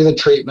partway through the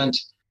treatment,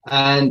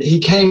 and he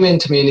came in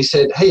to me and he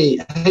said, hey,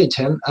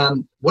 Tim,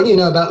 what do you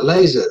know about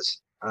lasers?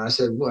 And I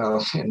said,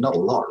 well, not a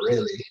lot,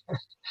 really.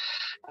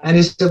 And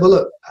he said, well,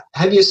 look,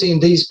 have you seen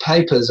these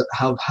papers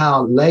of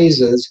how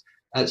lasers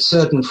at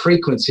certain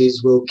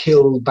frequencies will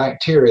kill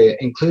bacteria,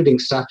 including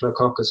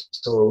Staphylococcus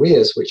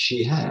aureus, which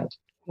she had?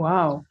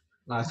 Wow.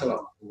 And I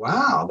thought,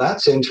 wow,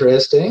 that's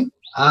interesting.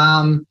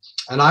 And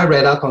I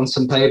read up on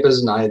some papers,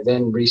 and I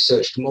then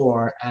researched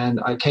more, and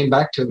I came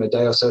back to him a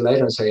day or so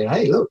later and said,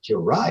 hey, look,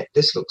 you're right.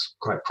 This looks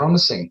quite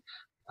promising.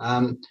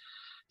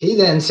 He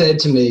then said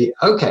to me,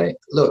 okay,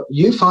 look,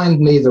 you find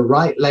me the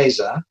right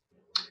laser,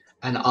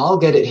 and I'll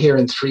get it here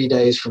in 3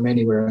 days from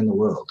anywhere in the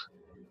world.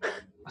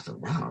 I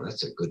thought, wow,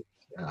 that's a good,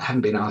 I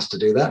haven't been asked to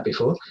do that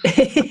before.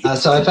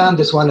 So I found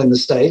this one in the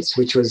States,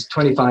 which was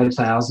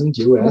 $25,000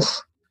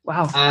 US.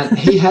 Wow. And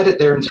he had it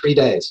there in 3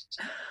 days.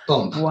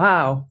 Boom.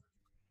 Wow.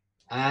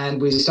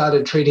 And we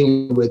started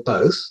treating with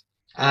both.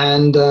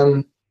 And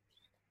the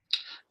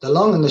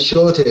long and the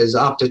short is,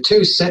 after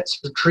 2 sets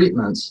of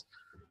treatments,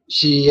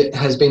 she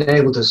has been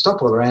able to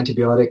stop all her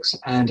antibiotics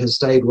and has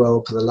stayed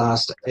well for the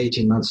last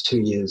 18 months,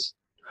 2 years,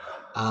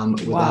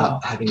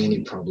 without having any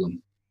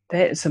problem.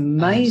 That's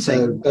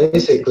amazing. And so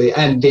basically,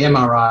 and the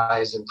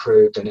MRI is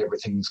improved and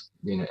everything's,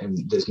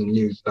 and there's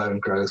new bone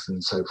growth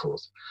and so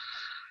forth.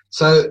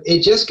 So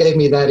it just gave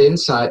me that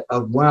insight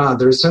of, wow,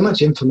 there is so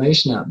much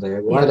information out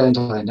there. Why don't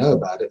I know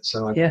about it?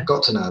 So I've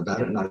got to know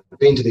about it, and I've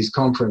been to these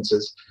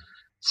conferences.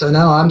 So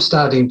now I'm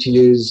starting to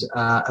use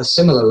a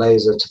similar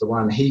laser to the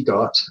one he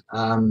got.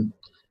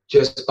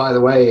 Just by the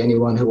way,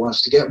 anyone who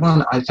wants to get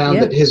one, I found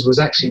that his was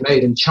actually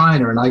made in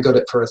China, and I got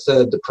it for a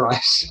third the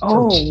price.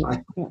 Oh,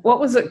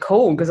 what was it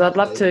called? Because I'd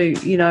love to,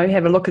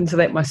 have a look into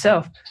that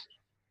myself.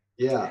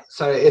 Yeah,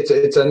 so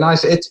it's a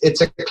nice,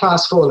 it's a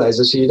class 4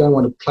 laser, so you don't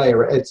want to play.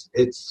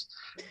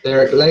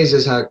 Their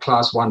lasers are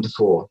class 1 to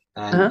 4,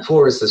 and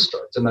 4 is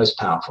the most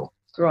powerful.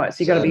 Right,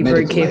 so you got to be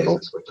very careful.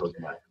 We're talking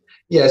about.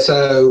 Yeah,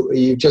 so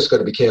you've just got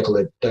to be careful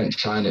that don't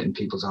shine it in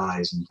people's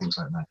eyes and things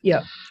like that.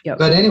 Yeah.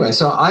 But anyway,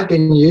 so I've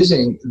been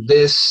using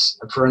this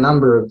for a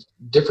number of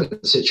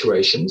different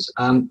situations.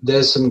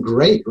 There's some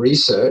great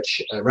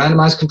research,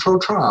 randomized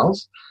controlled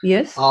trials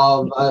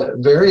of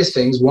various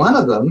things. One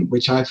of them,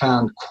 which I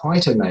found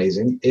quite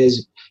amazing,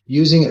 is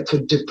using it for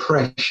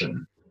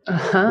depression,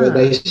 where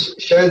they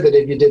showed that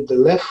if you did the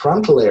left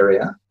frontal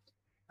area,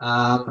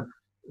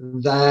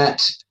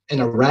 that in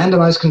a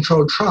randomized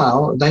controlled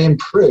trial, they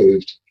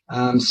improved.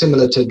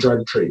 Similar to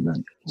drug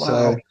treatment. Wow.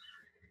 So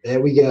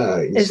there we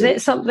go. Is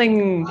that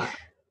something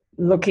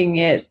looking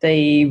at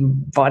the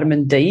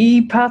vitamin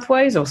D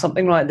pathways or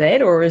something like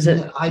that, or is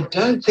it? I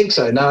don't think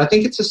so. No, I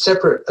think it's a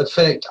separate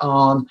effect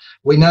on,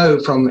 we know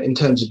from, in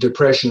terms of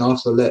depression,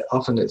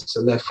 often it's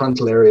the left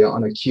frontal area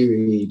on a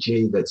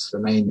QEEG that's the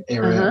main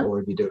area, or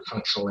if you do a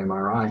functional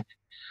MRI.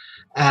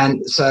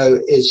 And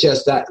so it's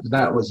just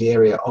that was the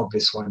area of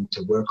this one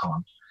to work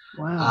on.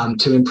 Wow.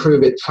 To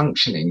improve it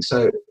functioning.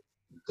 So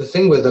the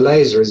thing with the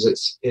laser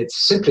is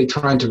it's simply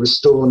trying to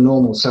restore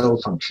normal cell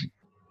function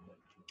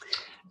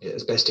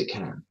as best it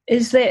can.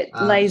 Is that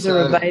laser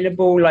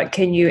available? Like,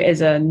 can you, as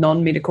a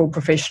non-medical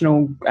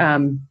professional,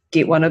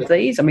 get one of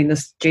these? I mean,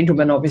 this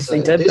gentleman obviously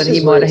did, but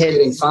he might have had. It's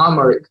getting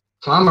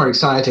far more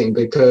exciting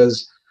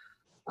because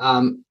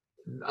a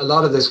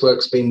lot of this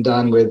work's been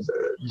done with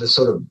the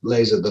sort of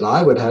laser that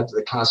I would have,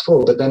 the class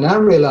 4, but they're now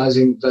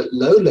realizing that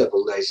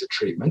low-level laser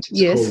treatment,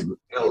 it's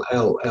called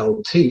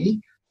LLT,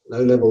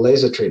 low-level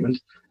laser treatment,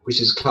 which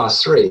is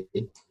class 3,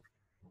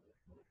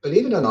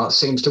 believe it or not,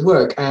 seems to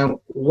work. And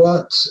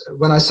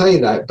when I say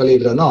that,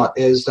 believe it or not,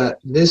 is that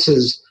this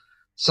is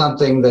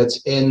something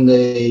that's in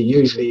the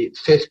usually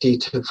 50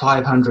 to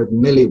 500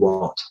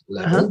 milliwatt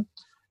level,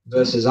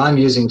 versus I'm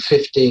using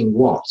 15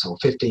 watts or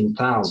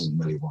 15,000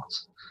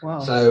 milliwatts. Wow.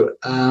 So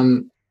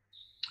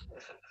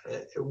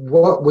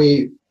what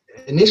we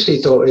initially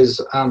thought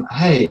is,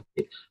 hey,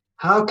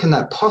 how can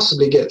that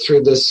possibly get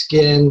through the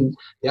skin,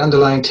 the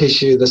underlying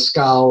tissue, the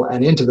skull,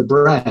 and into the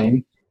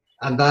brain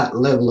at that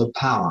level of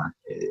power?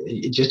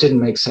 It just didn't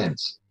make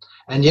sense.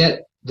 And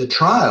yet the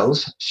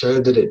trials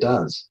showed that it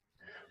does.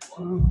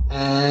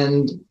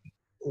 And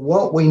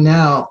what we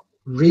now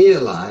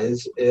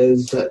realize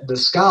is that the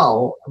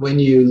skull, when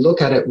you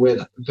look at it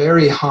with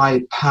very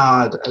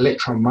high-powered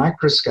electron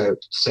microscope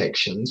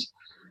sections,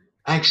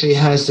 actually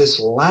has this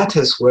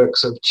lattice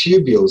works of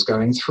tubules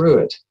going through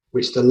it,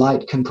 which the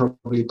light can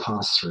probably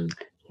pass through.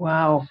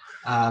 Wow.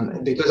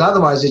 Because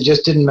otherwise it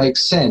just didn't make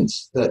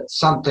sense that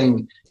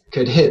something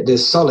could hit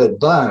this solid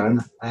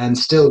bone and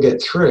still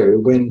get through,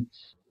 when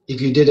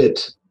if you did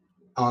it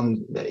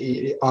on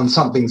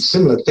something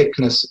similar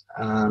thickness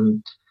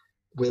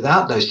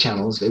without those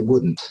channels, it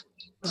wouldn't.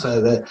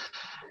 But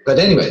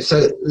anyway,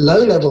 so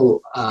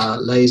low-level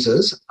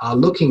lasers are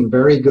looking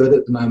very good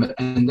at the moment,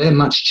 and they're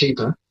much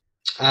cheaper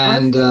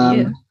and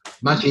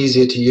much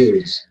easier to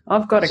use.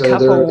 I've got a so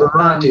couple. There are a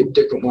variety of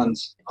different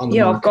ones on the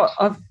market.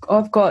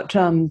 I've got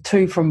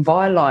two from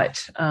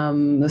Vielight,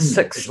 the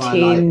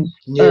 610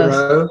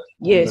 Neuro.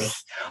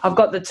 Yes, I've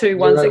got the two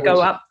ones that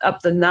go up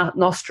the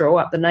nostril,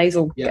 up the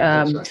nasal.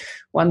 Right.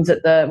 One's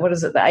at the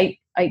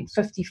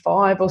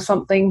 855 or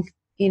something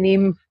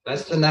nm.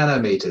 That's the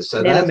nanometers.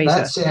 So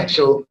that's the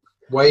actual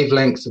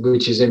wavelength,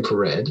 which is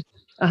infrared.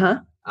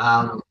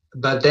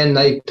 But then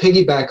they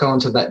piggyback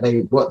onto that.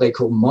 What they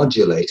call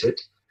modulate it.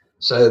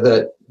 So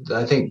that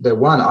I think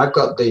I've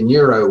got the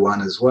Neuro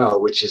one as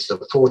well, which is the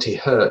 40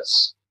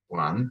 hertz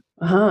one.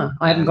 I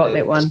haven't got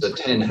that one. The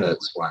 10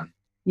 hertz one.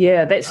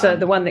 Yeah, that's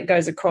the one that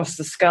goes across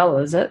the skull,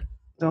 is it?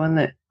 The one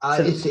that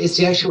it's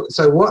the actual.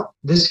 So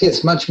this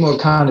gets much more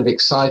kind of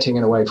exciting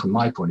in a way from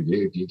my point of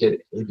view.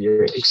 If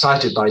you're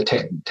excited by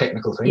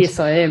technical things, yes,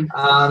 I am.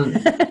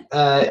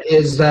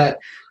 Is that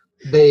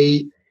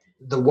the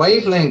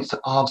wavelength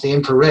of the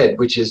infrared,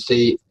 which is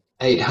the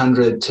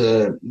 800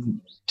 to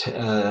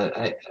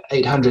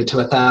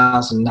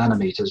 1,000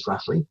 nanometers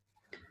roughly,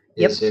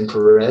 is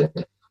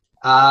infrared.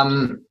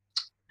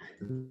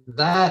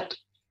 That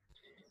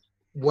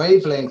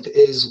wavelength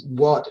is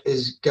what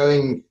is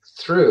going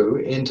through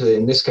into,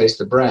 in this case,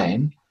 the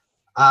brain.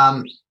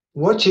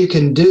 What you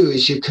can do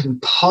is you can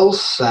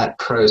pulse that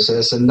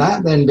process, and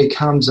that then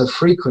becomes a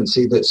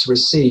frequency that's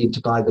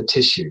received by the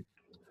tissue.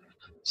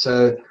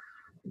 So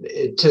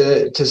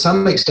to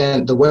some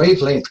extent, the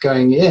wavelength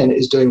going in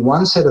is doing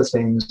one set of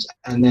things,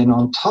 and then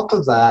on top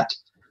of that,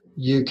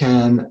 you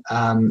can,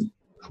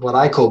 what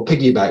I call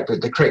piggyback,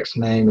 but the correct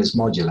name is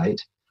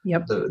modulate.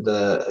 Yep.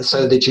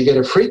 So that you get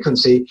a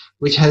frequency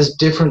which has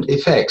different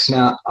effects.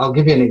 Now, I'll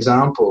give you an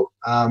example.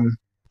 A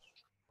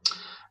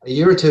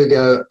year or two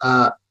ago,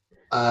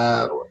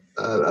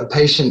 a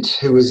patient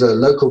who was a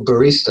local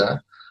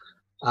barista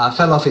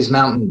fell off his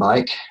mountain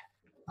bike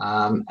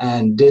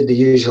and did the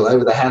usual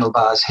over the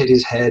handlebars, hit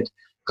his head,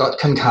 got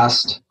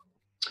concussed,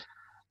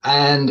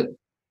 and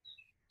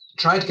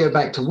tried to go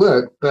back to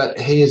work, but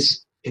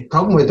his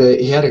problem with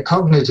he had a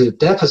cognitive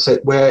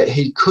deficit where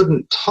he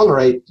couldn't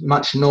tolerate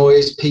much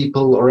noise,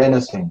 people, or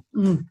anything.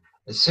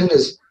 As soon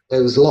as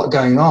there was a lot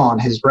going on,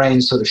 his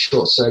brain sort of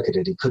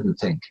short-circuited. He couldn't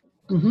think.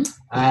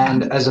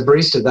 And as a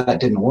barista, that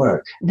didn't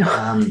work.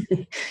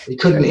 He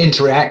couldn't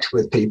interact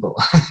with people.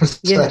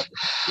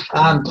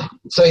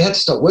 So he had to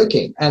stop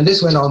working. And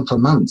this went on for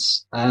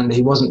months, and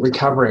he wasn't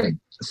recovering.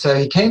 So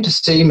he came to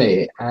see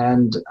me,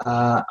 and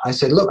I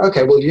said, look,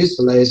 okay, we'll use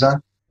the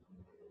laser.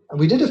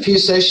 We did a few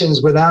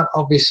sessions without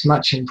obvious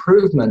much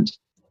improvement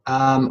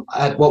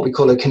at what we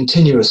call a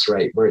continuous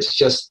rate, where it's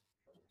just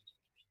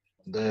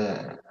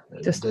the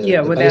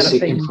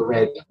basic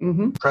infrared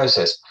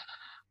process.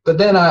 But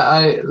then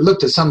I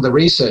looked at some of the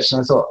research, and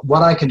I thought,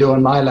 what I can do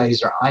on my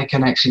laser, I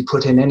can actually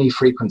put in any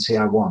frequency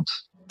I want.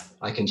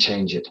 I can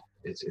change it.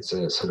 It's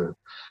a sort of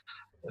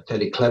a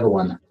fairly clever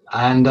one.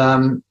 And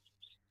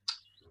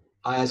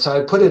so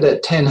I put it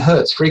at 10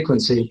 hertz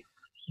frequency.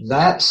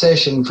 That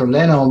session, from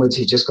then onwards,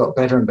 he just got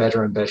better and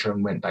better and better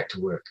and went back to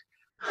work.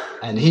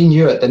 And he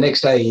knew it. The next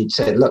day he'd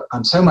said, look,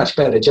 I'm so much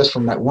better just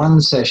from that one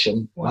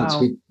session. Once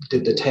we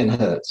did the 10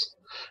 hertz.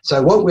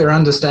 So what we're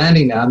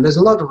understanding now, and there's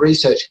a lot of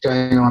research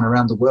going on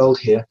around the world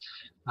here.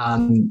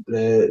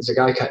 There's a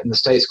guy in the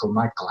States called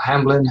Michael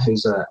Hamblin,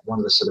 who's one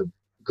of the sort of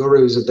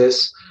gurus of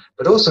this,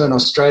 but also in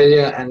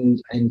Australia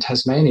and in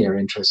Tasmania,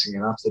 interesting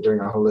enough, they're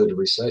doing a whole load of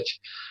research.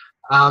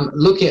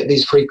 Looking at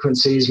these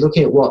frequencies,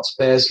 looking at what's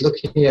best,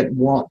 looking at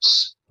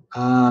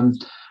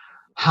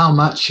how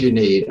much you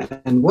need.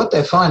 And what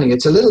they're finding,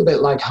 it's a little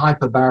bit like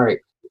hyperbaric.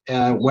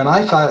 When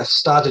I first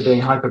started doing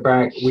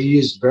hyperbaric, we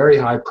used very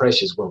high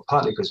pressures, well,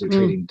 partly because we're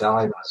treating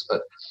divers,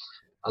 but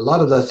a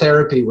lot of the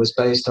therapy was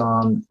based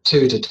on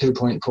 2 to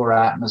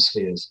 2.4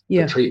 atmospheres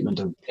for treatment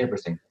of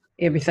everything.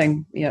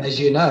 Everything, yeah. As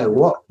you know,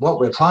 what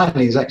we're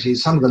finding is actually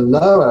some of the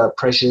lower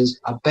pressures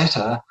are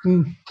better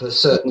for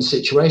certain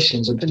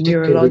situations, and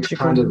particularly we're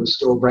trying to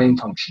restore brain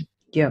function.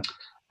 Yeah.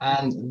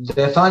 And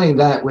they're finding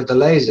that with the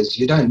lasers,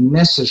 you don't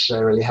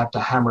necessarily have to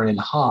hammer in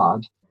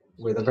hard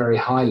with a very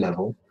high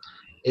level.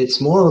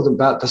 It's more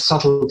about the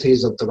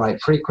subtleties of the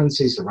right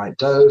frequencies, the right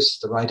dose,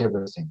 the right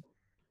everything.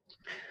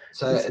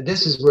 So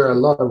this is where a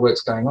lot of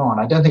work's going on.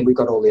 I don't think we've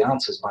got all the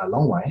answers by a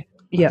long way.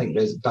 Yeah.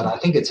 But I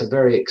think it's a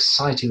very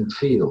exciting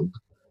field.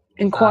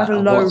 And quite a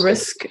low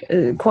risk,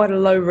 Very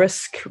low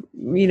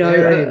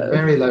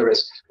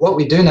risk. What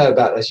we do know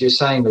about, as you're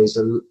saying,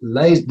 Lisa,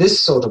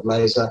 this sort of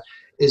laser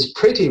is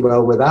pretty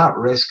well without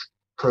risk,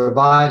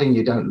 providing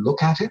you don't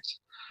look at it.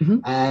 Mm-hmm.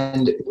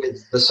 And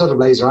with the sort of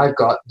laser I've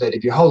got, that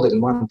if you hold it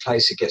in one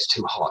place, it gets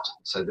too hot.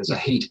 So there's a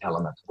heat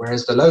element.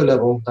 Whereas the low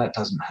level, that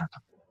doesn't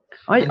happen.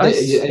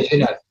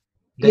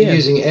 They're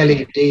using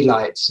LED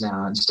lights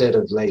now instead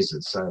of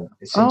lasers. So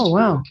it seems to be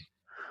wow. working.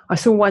 I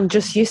saw one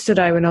just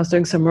yesterday when I was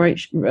doing some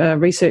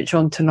research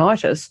on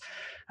tinnitus.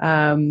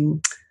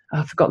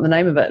 I've forgotten the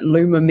name of it,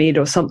 LumaMed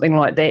or something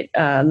like that,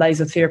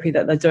 laser therapy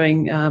that they're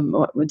doing. A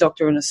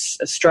doctor in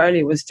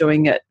Australia was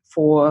doing it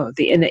for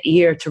the inner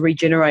ear to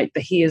regenerate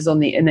the hairs on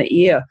the inner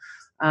ear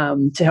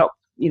to help,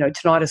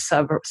 tinnitus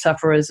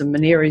sufferers and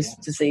Meniere's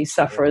disease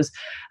sufferers,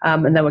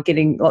 and they were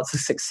getting lots of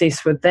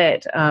success with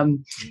that.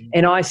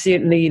 And I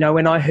certainly,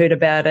 when I heard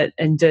about it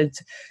and did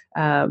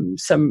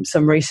some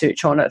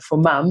research on it for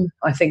Mum,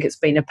 I think it's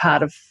been a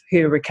part of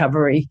her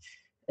recovery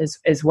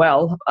as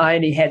well. I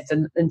only had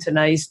the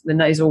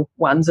nasal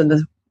ones, and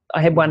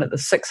I had one at the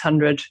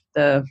 600,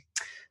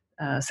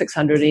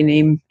 600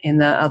 nm, and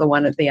the other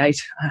one at the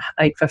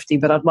 850.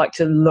 But I'd like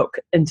to look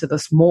into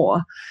this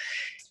more.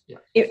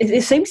 Yeah.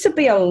 There seems to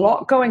be a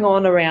lot going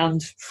on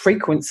around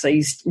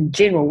frequencies in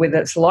general, whether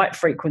it's light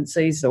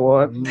frequencies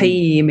or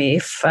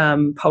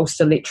PEMF, pulsed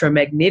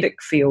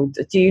electromagnetic field.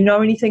 Do you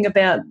know anything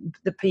about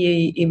the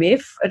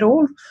PEMF at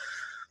all?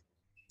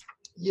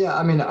 Yeah,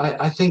 I mean,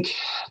 I think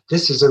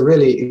this is a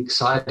really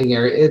exciting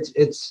area.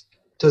 It's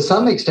to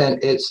some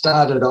extent, it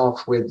started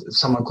off with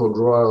someone called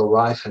Royal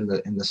Rife in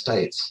the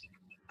States.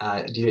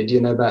 Do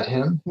you know about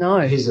him? No.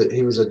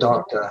 He was a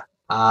doctor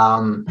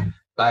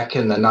back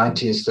in the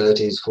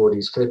 1930s,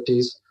 40s,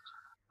 50s,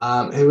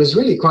 who was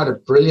really quite a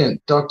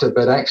brilliant doctor,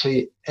 but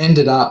actually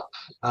ended up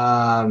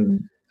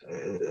in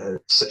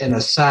a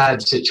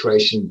sad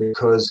situation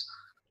because,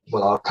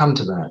 well, I'll come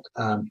to that.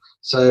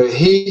 So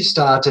he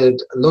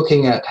started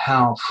looking at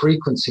how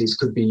frequencies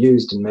could be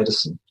used in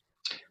medicine.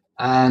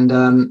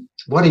 And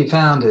what he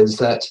found is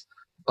that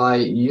by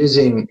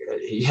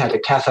he had a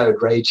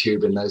cathode ray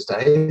tube in those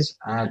days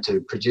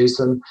to produce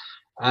them.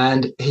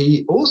 And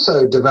he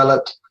also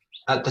developed,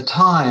 at the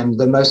time,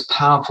 the most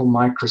powerful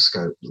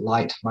microscope,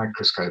 light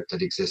microscope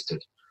that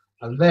existed,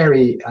 a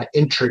very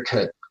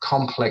intricate,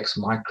 complex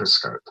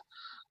microscope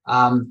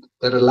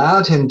that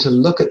allowed him to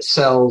look at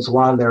cells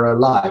while they're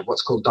alive,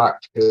 what's called dark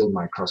field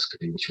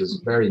microscopy, which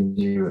was very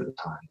new at the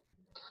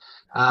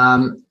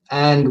time.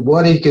 And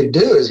what he could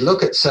do is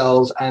look at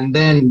cells and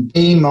then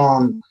beam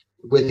on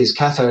with his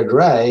cathode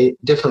ray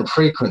different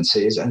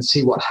frequencies and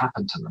see what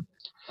happened to them.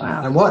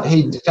 Wow. And what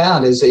he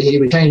found is that he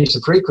would change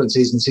the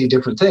frequencies and see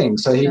different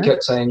things. So he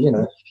kept saying,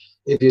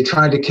 if you're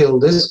trying to kill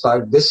this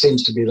bug, this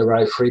seems to be the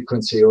right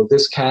frequency, or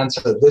this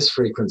cancer, this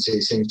frequency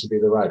seems to be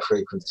the right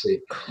frequency.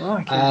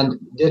 Okay. And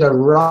did a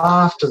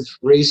raft of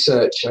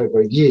research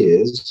over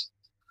years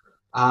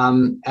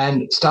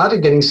and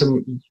started getting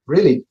some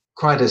really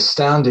quite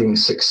astounding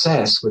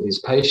success with his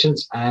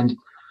patients, and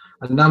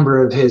a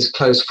number of his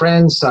close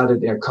friends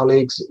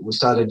colleagues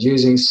started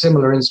using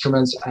similar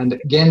instruments and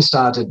again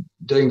started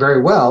doing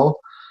very well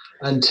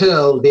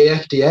until the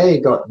FDA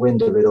got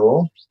wind of it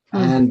all.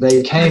 And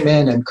they came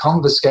in and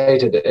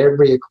confiscated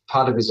every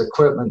part of his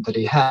equipment that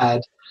he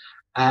had,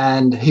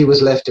 and he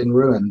was left in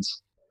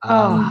ruins.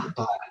 And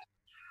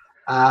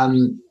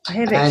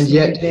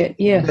yet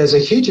there's a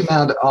huge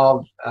amount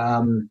of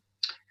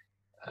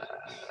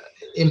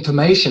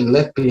information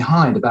left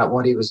behind about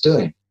what he was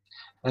doing.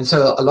 And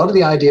so a lot of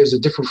the ideas of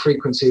different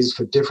frequencies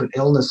for different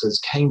illnesses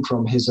came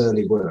from his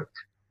early work.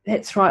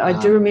 That's right. I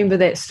do remember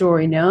that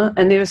story now.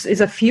 And there's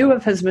a few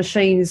of his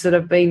machines that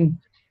have been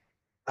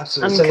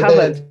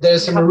uncovered. So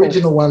there's some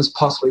original ones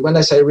possibly. When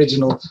they say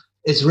original,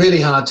 it's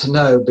really hard to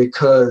know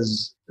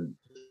because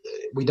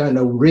we don't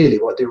know really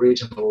what the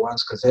original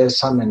ones, because there's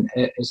some in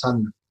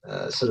some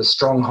sort of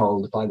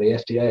stronghold by the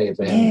FDA if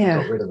they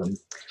haven't got rid of them.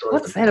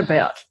 What's that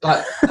about?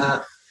 But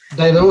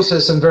there are also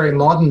some very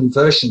modern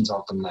versions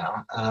of them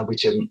now,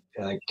 which are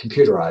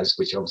computerized,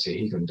 which obviously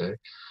he can do.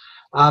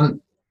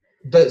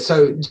 But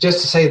so just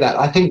to say that,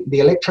 I think the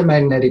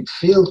electromagnetic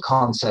field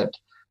concept,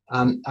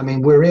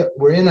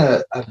 we're in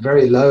a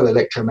very low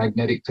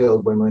electromagnetic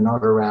field when we're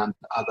not around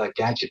other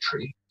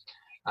gadgetry,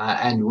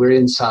 and we're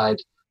inside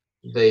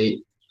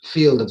the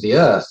field of the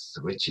Earth,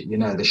 which,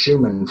 the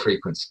Schumann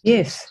frequency.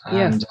 Yes,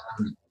 and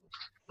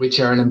which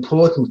are an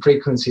important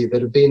frequency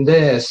that have been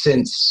there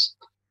since,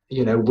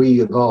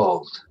 we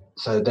evolved.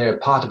 So they're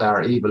part of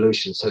our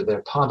evolution. So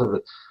they're part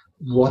of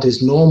what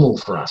is normal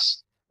for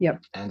us. Yep.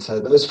 And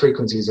so those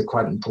frequencies are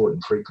quite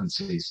important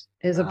frequencies.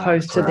 As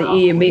opposed to the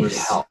EMFs.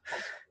 So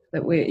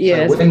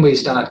when we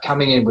start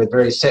coming in with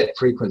very set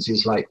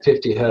frequencies like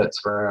 50 hertz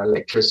for our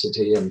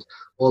electricity and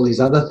all these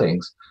other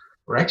things,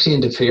 we're actually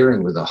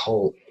interfering with our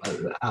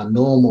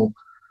normal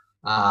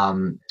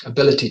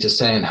ability to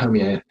stay in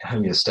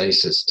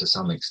homeostasis to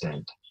some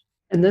extent.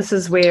 And this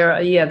is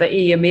where, the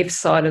EMF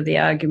side of the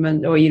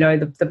argument, or,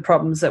 the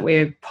problems that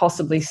we're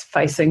possibly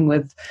facing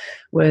with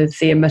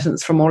the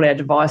emittance from all our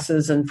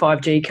devices and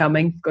 5G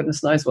coming.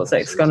 Goodness knows what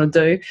that's going to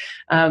do.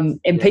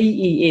 And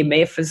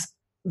PEMF is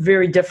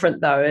very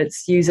different, though.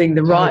 It's using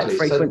the right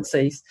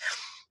frequencies.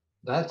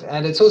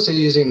 And it's also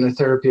using the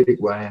therapeutic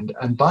way,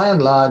 and by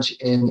and large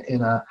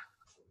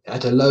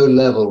at a low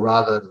level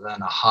rather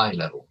than a high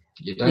level.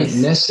 You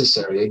don't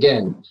necessarily,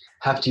 again,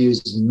 have to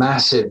use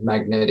massive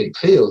magnetic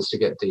fields to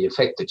get the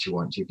effect that you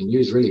want. You can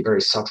use really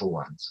very subtle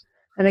ones.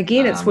 And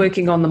again, it's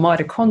working on the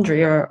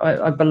mitochondria.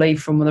 I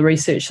believe from the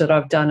research that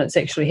I've done, it's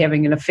actually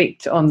having an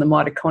effect on the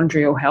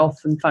mitochondrial health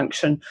and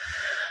function.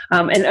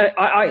 And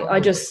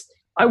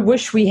I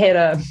wish we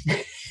had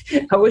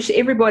I wish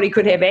everybody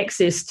could have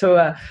access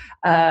to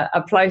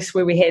a place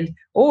where we had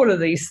all of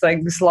these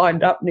things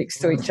lined up next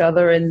to each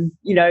other, and,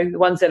 the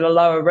ones that are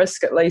lower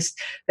risk, at least,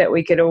 that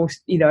we could all,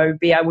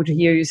 be able to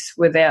use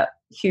without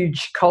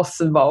huge costs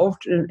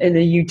involved in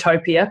a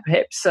utopia.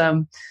 Perhaps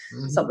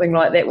something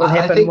like that will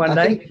happen one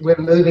day. I think we're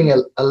moving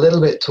a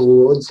little bit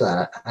towards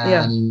that.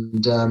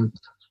 And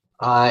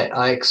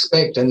I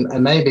expect, and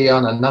maybe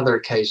on another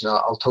occasion,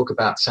 I'll talk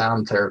about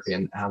sound therapy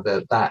and how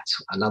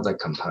that's another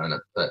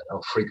component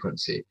of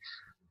frequency.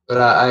 But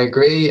I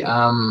agree.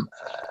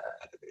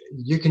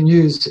 You can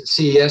use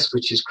CES,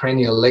 which is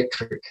cranial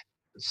electric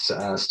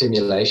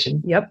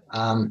stimulation. Yep.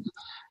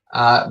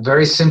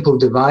 Very simple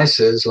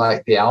devices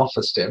like the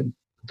Alpha Stim,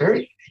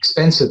 very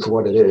expensive for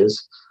what it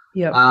is.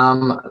 Yep.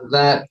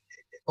 That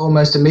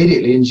almost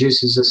immediately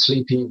induces a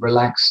sleepy,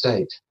 relaxed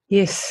state.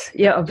 Yes,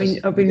 I've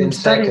been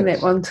studying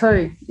that one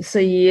too.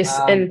 CES,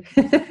 and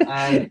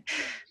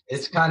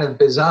it's kind of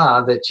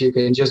bizarre that you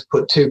can just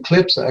put a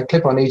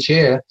clip on each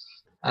ear,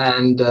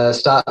 and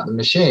start the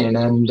machine,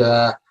 and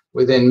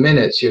within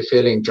minutes you're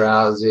feeling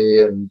drowsy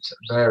and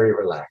very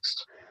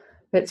relaxed.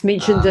 It's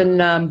mentioned in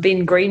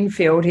Ben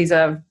Greenfield. He's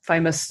a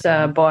famous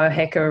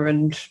biohacker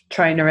and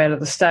trainer out of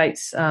the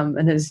States,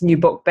 in his new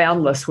book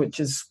Boundless, which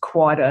is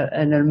quite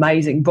an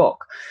amazing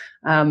book.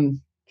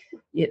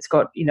 It's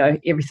got,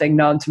 everything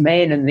known to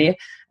man in there.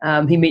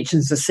 He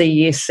mentions the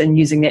CES and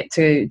using that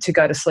to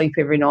go to sleep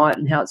every night,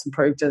 and how it's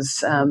improved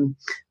his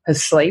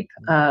sleep.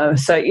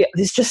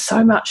 There's just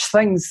so much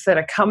things that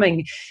are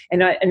coming,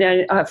 and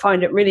I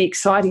find it really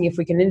exciting if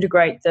we can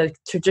integrate the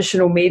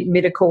traditional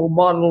medical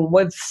model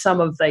with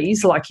some of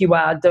these, like you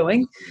are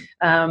doing,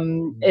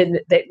 and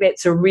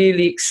that's a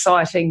really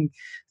exciting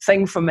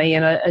thing for me.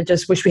 And I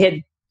just wish we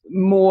had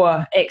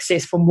more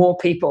access for more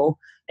people.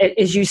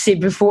 As you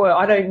said before,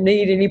 I don't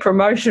need any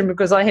promotion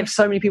because I have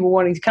so many people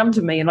wanting to come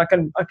to me, and I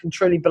can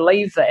truly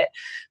believe that,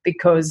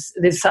 because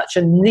there's such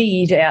a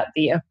need out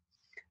there.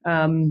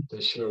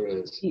 There sure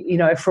is.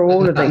 For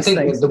all of these things.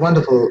 I think the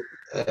wonderful,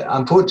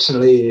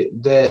 unfortunately,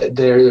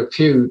 there are a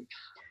few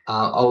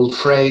old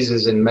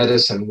phrases in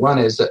medicine. One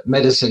is that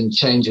medicine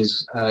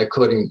changes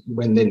according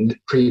when the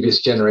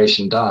previous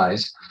generation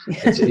dies.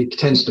 It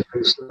tends to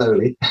move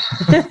slowly.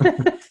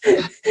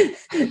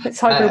 Let's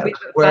hope it'll be a bit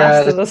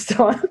faster this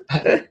time.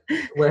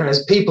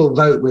 Whereas people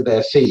vote with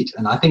their feet,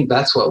 and I think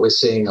that's what we're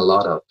seeing a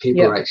lot of.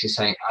 People are actually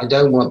saying, I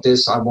don't want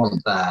this, I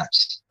want that,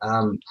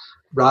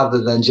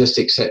 rather than just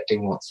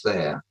accepting what's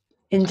there.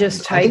 And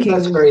just taking... I think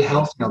that's very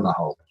healthy on the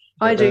whole.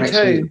 I do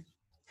too.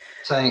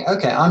 Saying,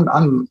 okay,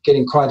 I'm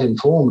getting quite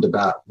informed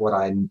about what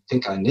I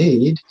think I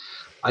need.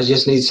 I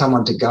just need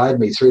someone to guide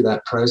me through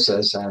that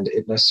process and,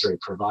 if necessary,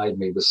 provide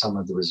me with some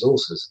of the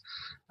resources.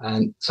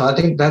 And so I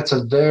think that's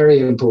a very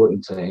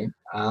important thing.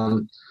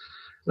 And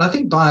I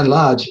think by and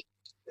large,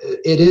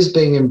 it is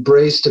being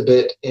embraced a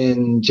bit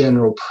in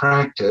general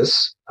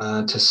practice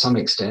to some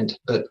extent,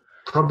 but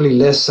probably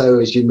less so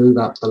as you move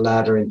up the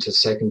ladder into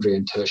secondary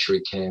and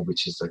tertiary care,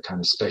 which is the kind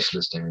of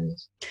specialist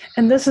areas.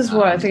 And this is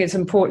why I think it's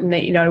important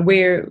that,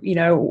 we're,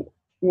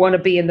 want to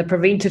be in the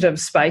preventative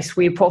space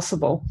where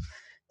possible,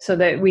 so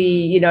that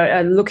we,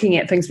 are looking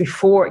at things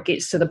before it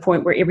gets to the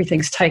point where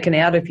everything's taken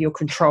out of your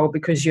control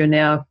because you're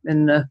now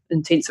in the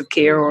intensive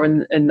care or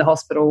in the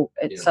hospital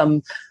at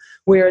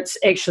where it's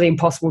actually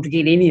impossible to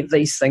get any of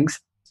these things.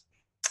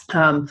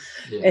 And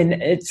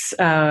it's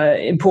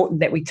important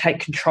that we take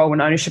control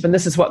and ownership. And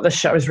this is what this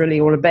show is really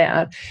all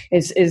about,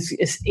 is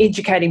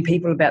educating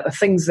people about the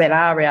things that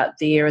are out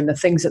there and the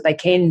things that they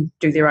can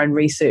do their own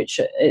research.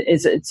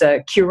 It's a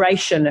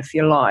curation, if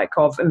you like,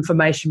 of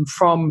information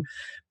from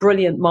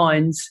brilliant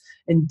minds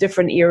in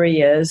different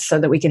areas, so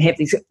that we can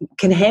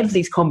have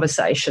these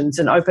conversations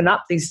and open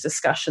up these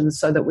discussions,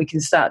 so that we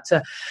can start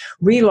to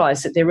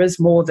realise that there is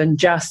more than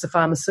just a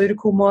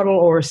pharmaceutical model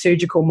or a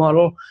surgical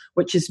model,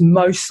 which is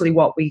mostly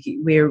what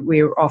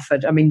we're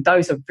offered. I mean,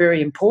 those are very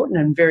important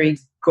and very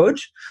good,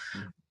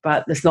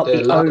 but it's not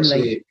the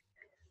only.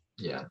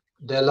 Yeah,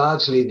 they're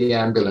largely the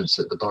ambulance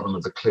at the bottom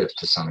of the cliff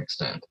to some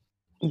extent.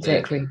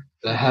 Exactly.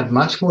 They have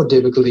much more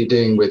difficulty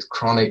dealing with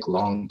chronic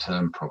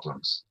long-term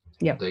problems.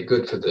 Yeah, they're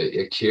good for the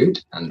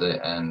acute, and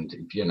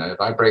if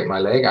I break my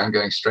leg, I'm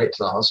going straight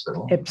to the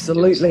hospital.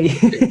 Absolutely.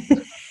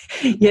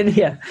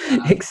 Yeah,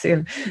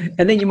 excellent.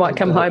 And then you might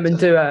come home and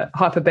do a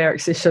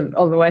hyperbaric session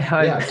on the way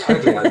home. Yeah,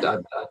 totally.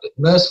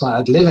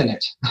 I'd live in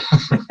it.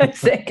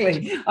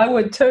 Exactly. I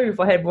would too if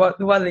I had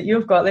the one that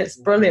you've got. That's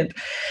brilliant.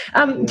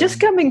 Just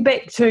coming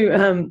back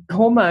to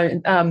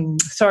hormone, I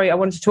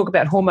wanted to talk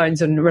about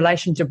hormones in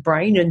relation to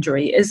brain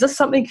injury. Is this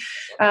something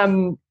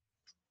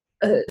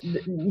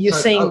you're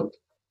seeing?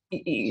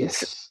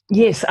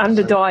 Yes,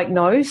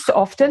 underdiagnosed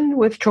often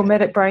with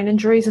traumatic brain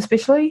injuries,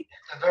 especially.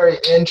 A very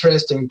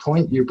interesting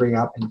point you bring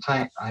up. In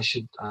fact, I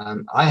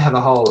have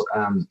a whole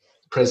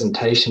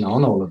presentation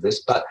on all of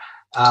this, but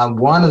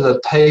one of the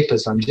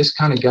papers, I'm just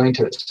kind of going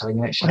to it so I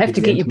can actually. I'll have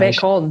to get you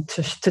back on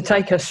to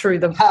take us through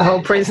the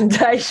whole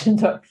presentation,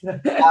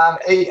 Doctor.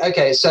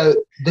 Okay, so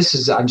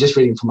I'm just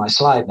reading from my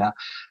slide now.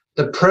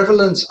 The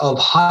prevalence of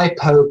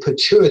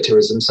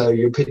hypopituitarism, so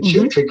your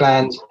pituitary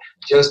gland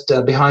just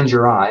behind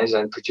your eyes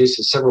and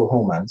produces several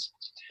hormones,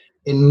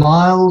 in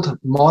mild,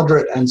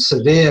 moderate, and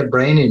severe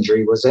brain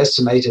injury was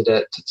estimated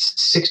at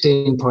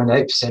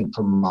 16.8%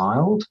 for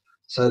mild,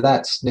 so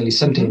that's nearly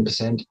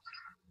 17%.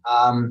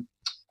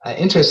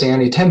 Interesting,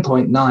 only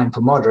 10.9%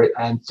 for moderate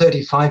and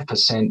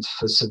 35%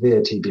 for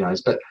severe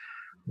TBIs. But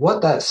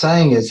what that's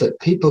saying is that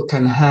people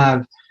can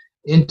have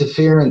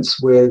interference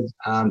with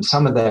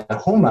some of their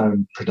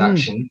hormone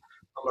production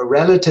from a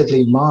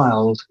relatively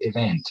mild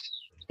event.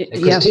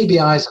 Because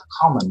TBIs are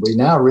common. We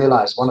now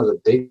realize one of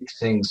the big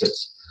things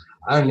that's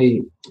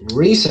only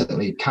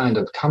recently kind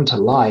of come to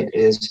light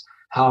is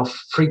how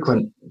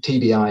frequent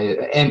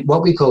TBI, and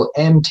what we call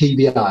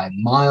MTBI,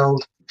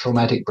 mild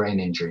traumatic brain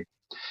injury.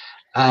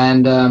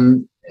 And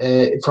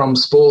from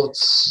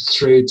sports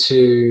through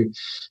to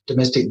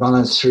domestic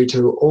violence through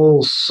to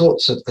all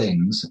sorts of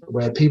things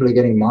where people are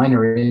getting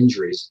minor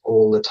injuries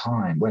all the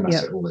time. When I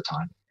say all the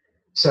time,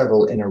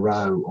 several in a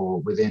row or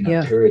within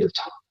a period of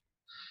time.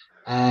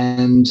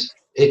 And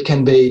it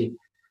can be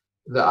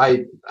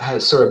that I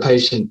saw a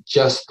patient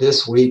just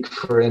this week,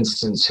 for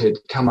instance, who'd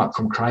come up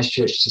from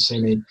Christchurch to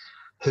see me,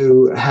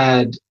 who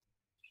had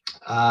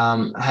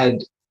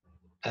had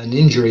an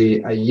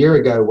injury a year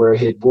ago where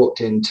he'd walked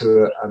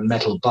into a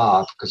metal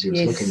bar because he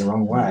was looking the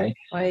wrong way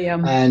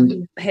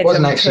and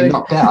wasn't actually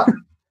knocked out.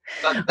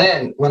 But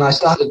then when I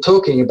started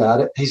talking about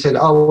it, he said,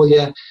 oh, well,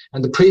 yeah,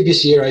 and the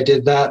previous year I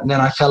did that, and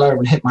then I fell over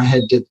and hit my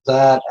head, did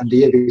that, and the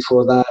year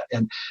before that.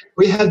 And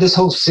we had this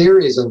whole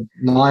series of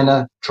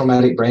minor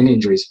traumatic brain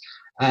injuries.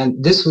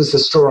 And this was the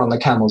straw on the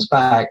camel's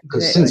back,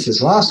 because since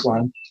this last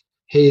one,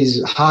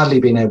 he's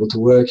hardly been able to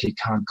work, he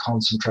can't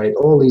concentrate,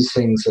 all these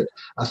things that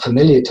are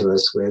familiar to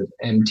us with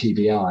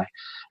MTBI.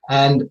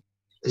 And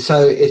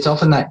so it's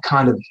often that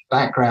kind of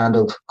background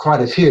of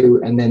quite a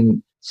few, and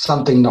then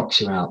something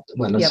knocks you out.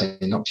 Well, not saying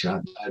knocks you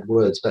out in bad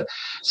words, but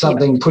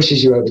something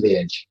pushes you over the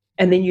edge.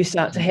 And then you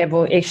start to have,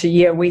 he's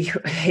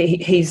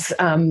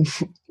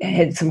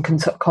had some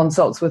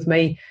consults with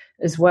me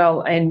as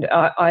well, and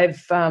I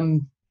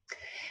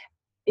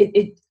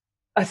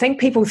think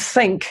people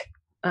think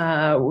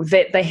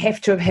that they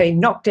have to have been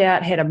knocked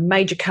out, had a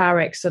major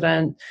car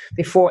accident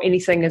before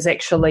anything is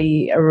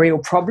actually a real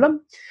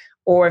problem.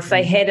 Or if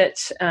they had it,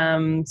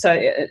 so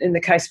in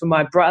the case for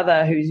my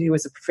brother, who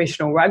was a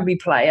professional rugby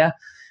player,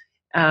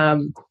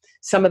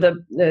 some of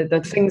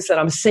the things that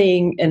I'm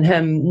seeing in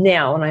him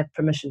now, and I have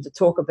permission to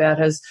talk about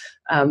his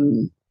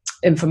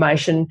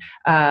information,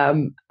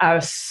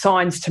 are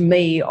signs to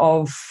me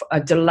of a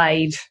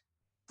delayed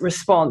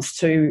response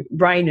to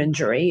brain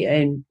injury,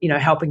 and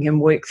helping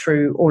him work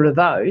through all of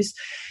those.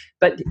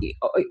 But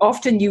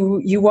often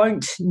you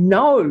won't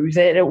know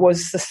that it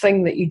was the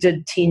thing that you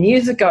did 10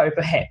 years ago,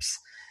 perhaps,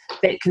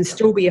 that can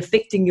still be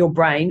affecting your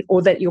brain,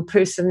 or that your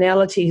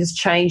personality has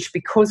changed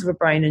because of a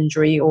brain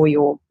injury, or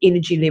your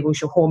energy levels,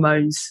 your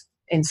hormones,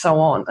 and so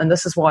on. And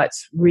this is why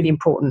it's really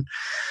important.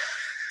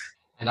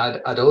 And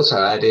I'd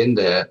also add in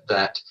there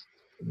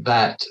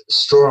that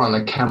straw on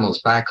the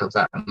camel's back of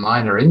that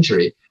minor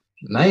injury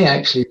may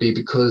actually be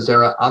because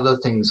there are other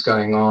things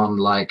going on,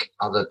 like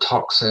other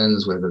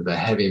toxins, whether they're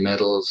heavy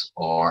metals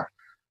or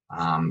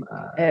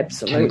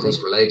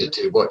chemicals related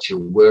to what you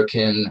work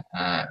in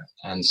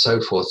and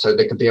so forth. So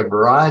there could be a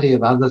variety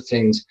of other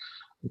things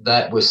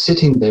that were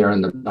sitting there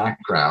in the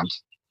background,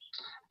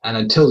 and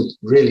until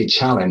really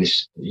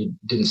challenged, you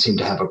didn't seem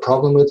to have a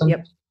problem with them.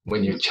 Yep.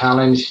 When you're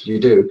challenged, you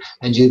do.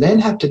 And you then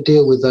have to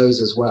deal with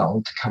those as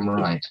well to come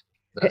right.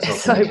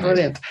 That's so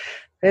brilliant.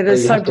 It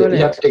is so brilliant.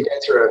 You have to go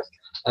through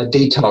a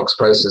detox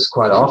process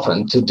quite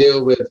often to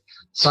deal with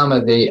some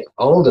of the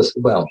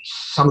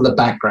some of the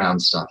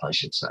background stuff, I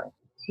should say.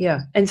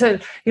 Yeah. And so,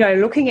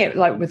 looking at,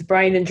 like, with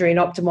brain injury and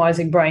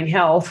optimizing brain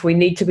health, we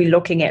need to be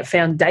looking at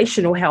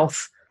foundational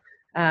health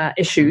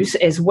issues,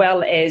 as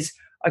well as,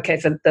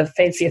 for the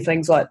fancier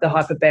things like the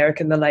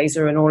hyperbaric and the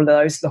laser and all of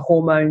those, the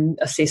hormone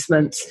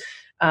assessments,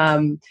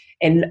 and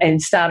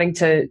starting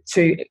to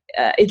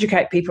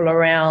educate people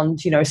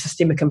around,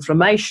 systemic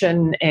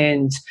inflammation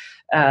and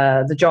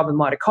the job of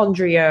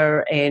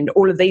mitochondria and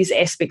all of these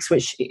aspects,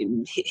 which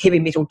heavy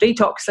metal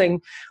detoxing,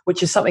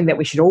 which is something that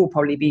we should all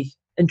probably be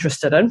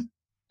interested in.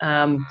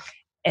 And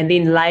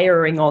then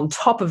layering on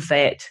top of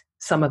that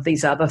some of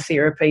these other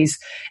therapies.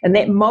 And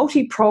that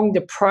multi-pronged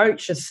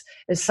approach is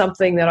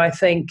something that I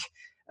think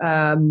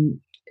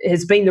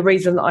has been the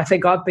reason that I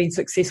think I've been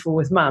successful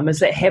with Mum, is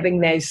that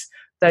having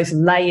those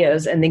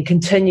layers and then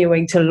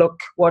continuing to look,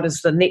 what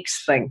is the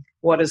next thing?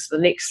 What is the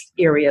next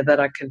area that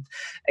I can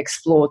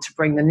explore to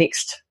bring the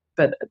next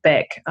bit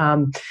back?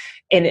 And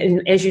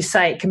as you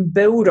say, it can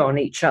build on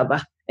each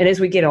other. And as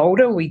we get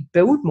older, we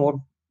build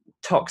more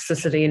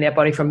toxicity in our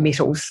body from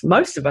metals.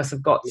 Most of us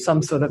have got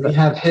some sort of... We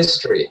have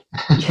history.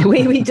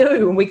 we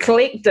do, and we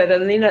collect it,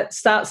 and then it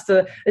starts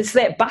to... It's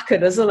that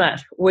bucket, isn't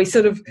it? We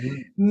sort of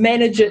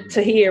manage it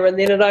to here, and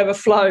then it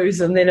overflows,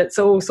 and then it's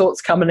all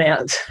sorts coming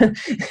out.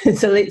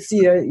 So let's,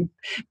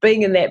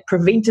 being in that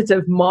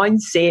preventative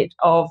mindset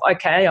of,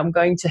 okay, I'm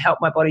going to help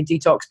my body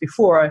detox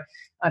before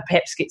I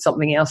perhaps get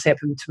something else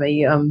happen to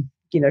me,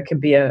 can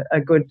be a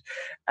good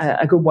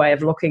way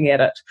of looking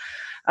at it.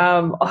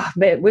 Man,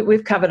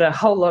 we've covered a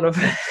whole lot of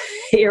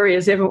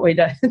areas, haven't we,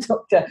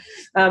 Doctor?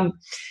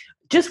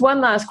 Just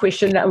one last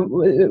question.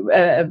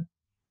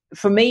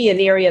 For me, an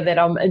area that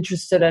I'm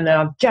interested in, and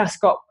I've just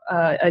got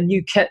a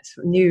new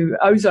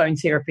ozone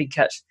therapy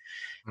kit.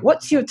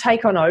 What's your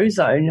take on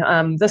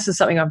ozone? This is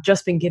something I've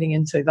just been getting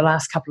into the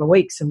last couple of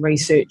weeks and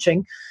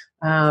researching.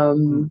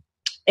 And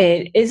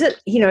is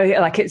it,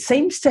 it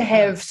seems to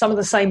have some of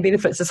the same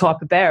benefits as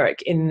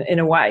hyperbaric in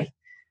a way,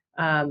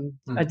 a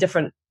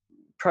different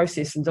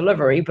process and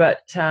delivery, but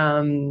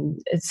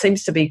it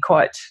seems to be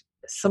quite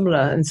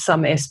similar in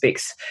some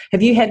aspects.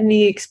 Have you had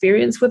any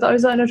experience with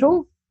ozone at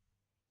all?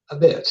 A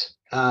bit.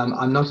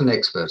 I'm not an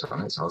expert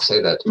on it, so I'll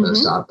say that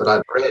first up, but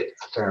I've read a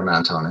fair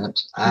amount on it,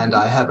 and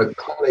I have a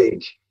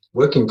colleague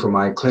working for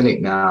my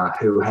clinic now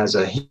who has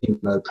a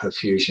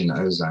hemoperfusion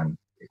ozone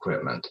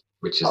equipment,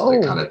 which is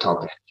the kind of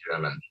top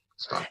German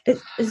stuff.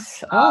 It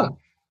is,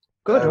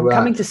 good. I'm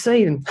coming to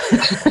see them.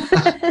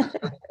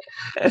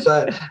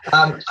 So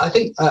I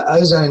think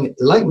ozone,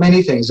 like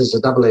many things, is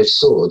a double-edged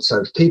sword.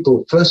 So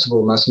people, first of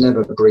all, must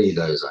never breathe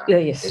ozone.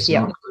 Yes,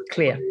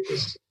 clear.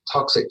 It's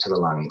toxic to the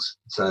lungs.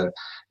 So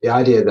the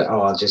idea that,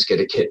 I'll just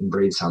get a kit and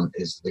breathe some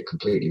is the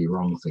completely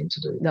wrong thing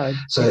to do. No.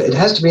 So it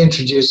has to be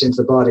introduced into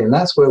the body, and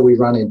that's where we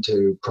run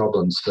into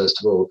problems,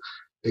 first of all,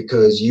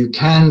 because you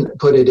can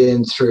put it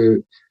in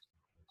through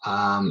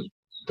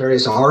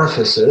various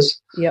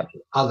orifices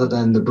other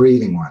than the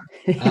breathing one.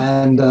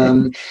 And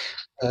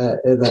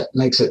that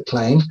makes it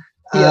plain.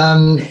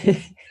 Or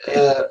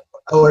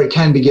it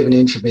can be given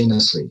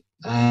intravenously.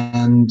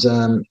 And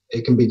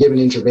it can be given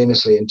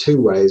intravenously in two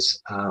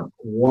ways.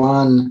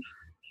 One,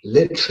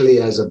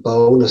 literally as a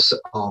bolus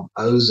of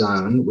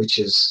ozone, which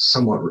is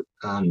somewhat,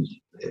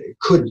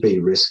 could be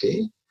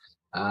risky.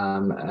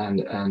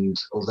 And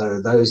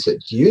although those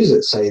that use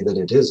it say that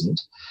it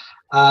isn't.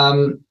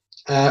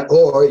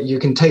 Or you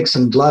can take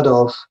some blood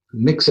off,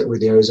 mix it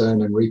with the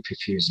ozone and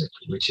reperfuse it,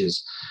 which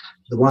is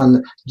the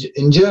one.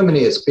 In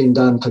Germany, it's been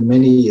done for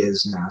many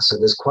years now, so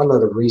there's quite a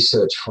lot of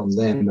research from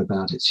them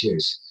about its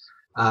use.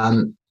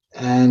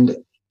 And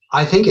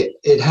I think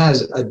it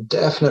has a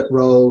definite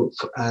role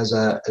as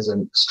a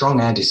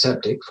strong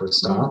antiseptic for a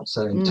start,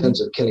 so in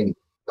terms of killing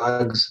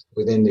bugs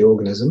within the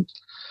organism.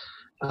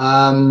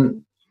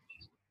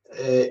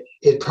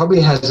 It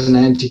probably has an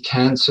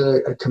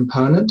anti-cancer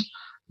component.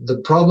 The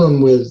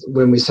problem with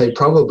when we say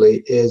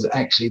probably is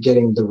actually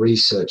getting the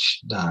research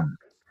done.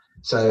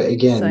 So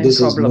again, this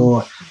is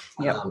more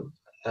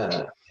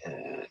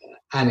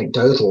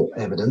anecdotal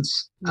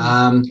evidence,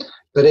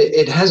 but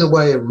it has a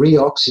way of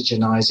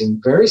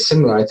reoxygenizing, very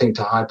similar, I think,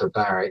 to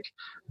hyperbaric,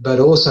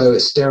 but also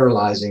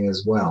sterilizing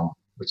as well,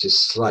 which is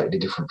slightly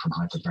different from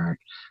hyperbaric.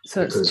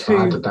 So because for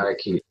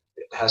hyperbaric, it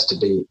has to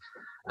be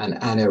an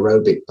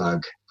anaerobic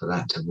bug for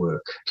that to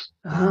work.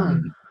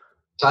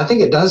 So I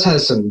think it does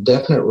have some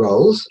definite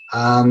roles.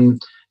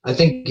 I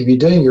think if you're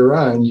doing your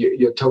own,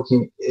 you're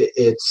talking,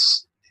 you've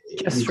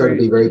got to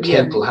be very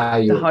careful how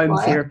you apply the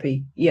home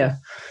therapy. Yeah.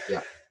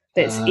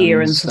 That's ear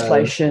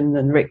insufflation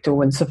and rectal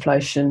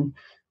insufflation,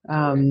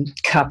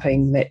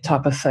 cupping, that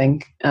type of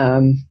thing.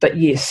 But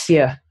yes,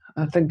 I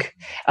think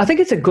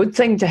it's a good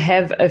thing to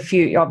have a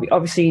few.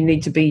 Obviously, you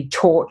need to be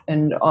taught,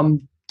 and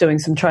I'm doing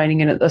some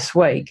training in it this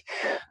week.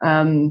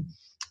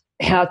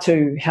 How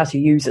to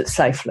use it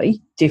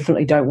safely.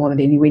 Definitely don't want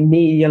it anywhere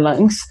near your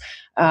lungs.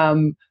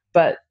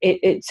 But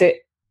that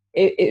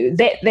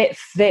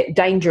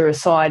danger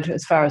aside,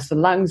 as far as the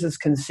lungs is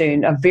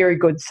concerned, a very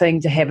good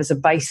thing to have as a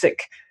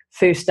basic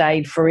first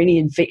aid for any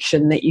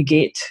infection that you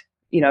get.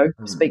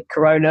 Speak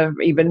corona,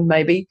 even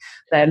maybe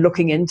they're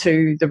looking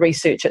into the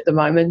research at the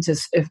moment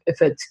as if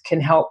it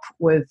can help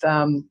with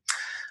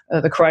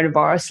the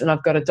coronavirus. And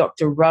I've got a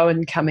Dr.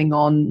 Rowan coming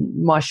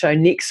on my show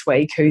next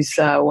week, who's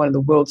one of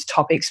the world's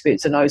top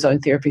experts in ozone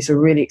therapy, so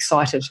really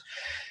excited.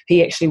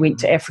 He actually went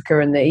to Africa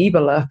in the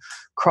Ebola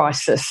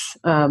crisis,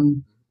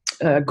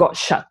 got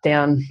shut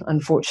down,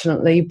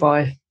 unfortunately,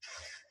 by,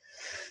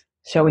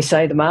 shall we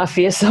say, the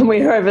mafia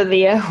somewhere over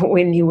there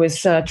when he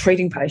was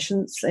treating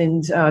patients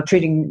and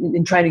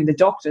training the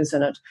doctors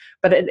in it.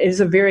 But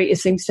it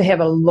seems to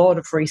have a lot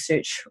of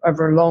research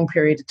over a long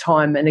period of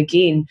time. And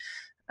again,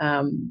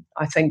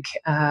 I think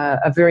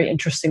a very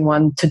interesting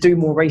one to do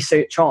more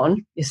research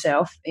on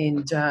yourself,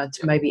 and to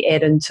maybe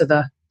add into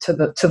the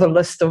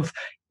list of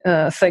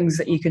things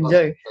that you can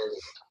do.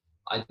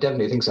 I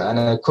definitely think so. And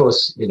of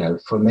course,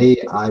 for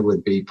me, I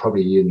would be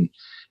probably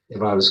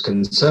if I was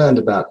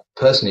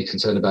personally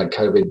concerned about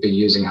COVID, be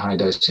using high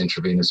dose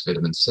intravenous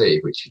vitamin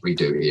C, which we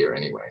do here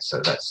anyway. So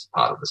that's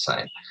part of the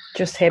same.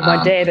 Just had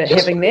my dad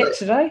having that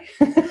today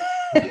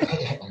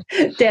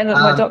down at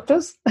my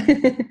doctor's.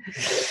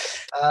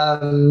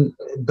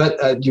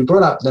 But you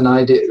brought up an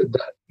idea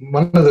that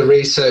one of the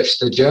research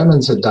the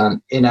Germans had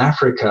done in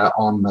Africa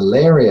on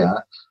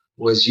malaria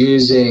was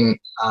using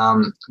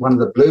one of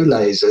the blue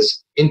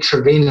lasers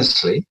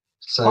intravenously.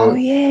 So put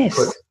a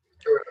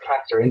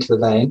catheter into the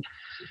vein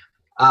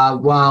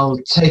while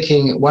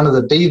taking one of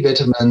the B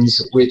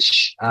vitamins,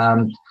 which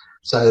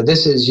so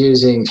this is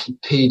using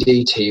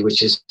PDT,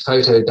 which is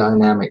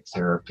photodynamic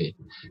therapy.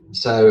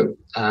 So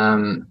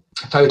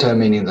photo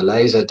meaning the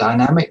laser,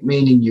 dynamic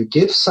meaning you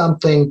give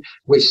something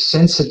which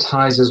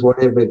sensitizes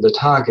whatever the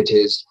target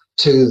is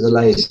to the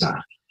laser.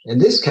 In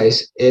this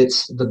case,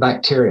 it's the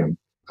bacterium,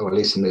 or at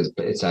least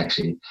it's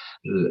actually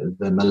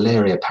the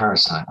malaria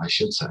parasite, I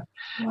should say.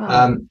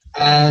 Wow.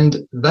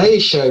 And they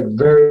showed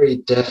very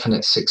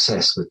definite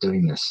success with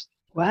doing this.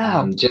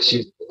 Wow. Just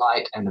use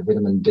light and a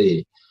vitamin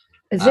B.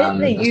 Is that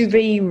the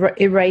UV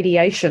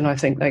irradiation, I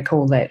think they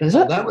call that, is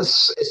it?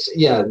 There's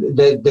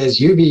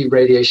UV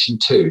radiation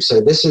too. So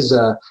this is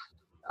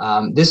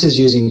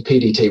using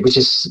PDT, which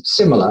is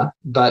similar,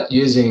 but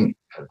using,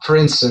 for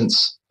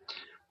instance,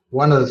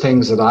 one of the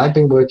things that I've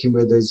been working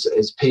with is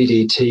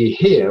PDT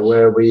here,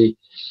 where we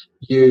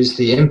use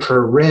the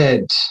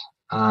infrared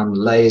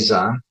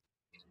laser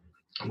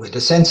with a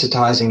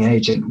sensitizing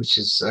agent, which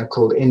is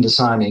called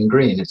indocyanine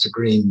green. It's a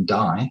green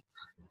dye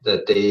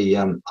that the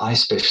eye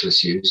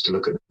specialists use to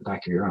look at the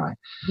back of your eye.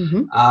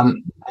 Mm-hmm.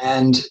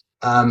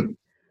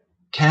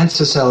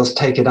 Cancer cells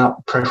take it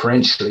up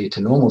preferentially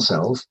to normal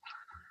cells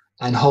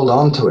and hold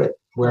on to it,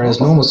 whereas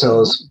normal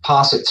cells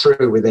pass it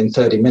through within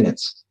 30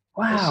 minutes.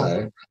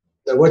 Wow.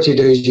 So what you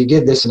do is you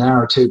give this an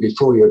hour or two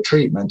before your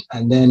treatment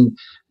and then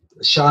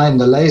shine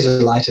the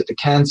laser light at the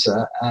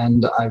cancer.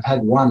 And I've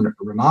had one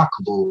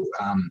remarkable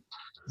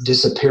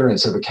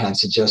disappearance of a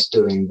cancer just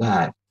doing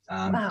that.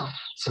 Wow.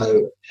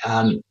 So,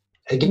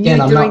 again,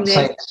 I'm not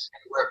saying it's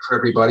going to work for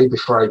everybody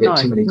before I get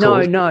too many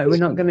calls. No, we're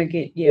not going to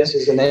get you. This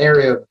is an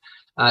area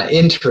of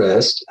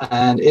interest,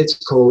 and it's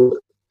called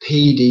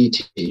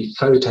PDT,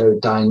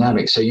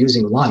 photodynamic. So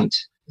using light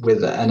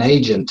with an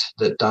agent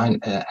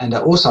and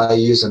also I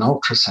use an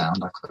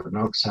ultrasound. I've got an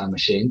ultrasound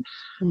machine.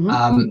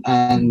 Mm-hmm.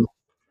 And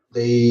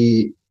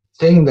the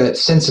thing that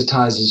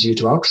sensitizes you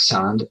to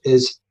ultrasound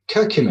is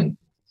curcumin.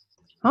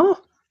 Oh.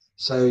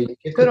 So you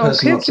give the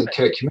person lots of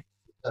curcumin.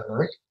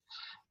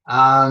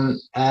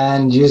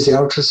 And use the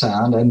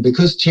ultrasound, and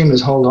because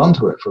tumors hold on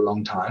to it for a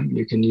long time,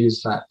 you can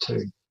use that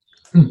too.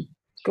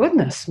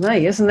 Goodness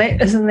me, isn't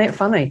that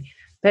funny?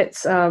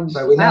 That's so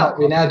we now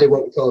do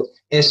what we call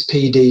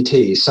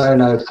SPDT,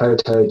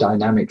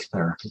 sonophotodynamic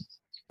therapy.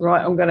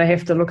 Right, I'm going to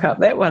have to look up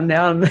that one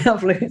now, and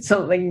I've learned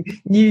something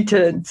new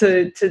to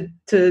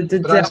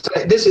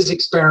this is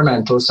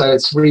experimental, so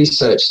it's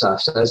research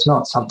stuff. So it's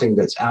not something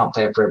that's out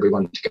there for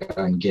everyone to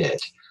go and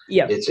get.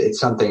 Yeah, it's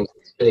something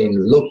being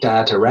looked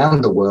at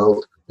around the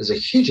world. There's a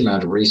huge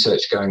amount of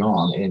research going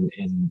on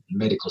in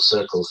medical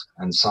circles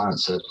and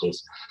science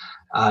circles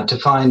to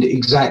find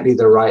exactly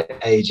the right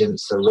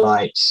agents, the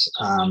right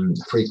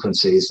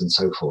frequencies, and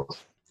so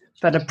forth.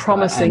 But a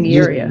promising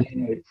area.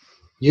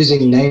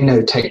 Using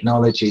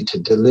nanotechnology to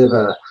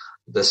deliver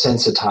the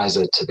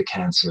sensitizer to the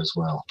cancer as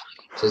well.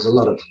 So there's a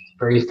lot of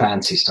very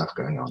fancy stuff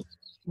going on.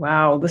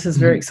 Wow, this is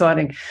very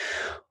exciting.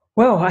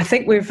 Well, I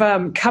think we've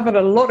covered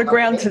a lot of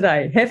ground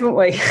today, haven't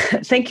we?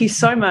 Thank you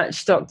so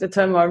much, Dr.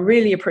 Tim. I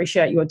really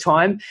appreciate your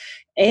time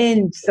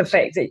and the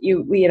fact that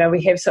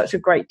we have such a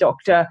great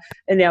doctor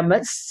in our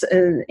midst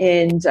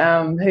and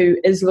who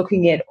is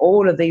looking at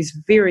all of these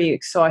very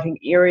exciting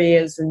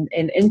areas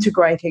and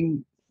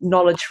integrating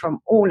knowledge from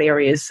all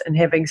areas and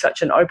having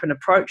such an open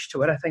approach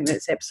to it. I think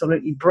that's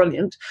absolutely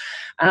brilliant.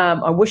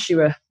 I wish you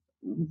were a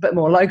bit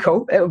more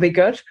local. It would be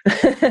good.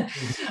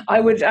 I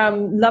would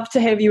love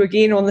to have you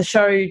again on the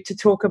show to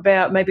talk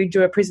about, maybe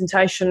do a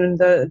presentation and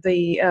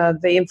the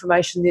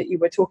information that you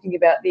were talking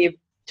about there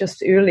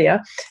just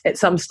earlier at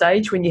some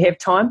stage when you have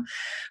time.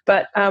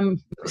 But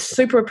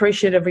super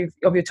appreciative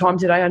of your time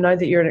today. I know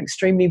that you're an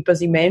extremely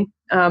busy man.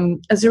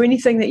 Is there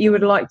anything that you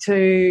would like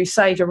to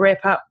say to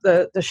wrap up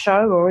the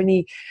show, or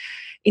any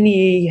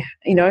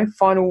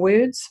final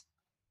words?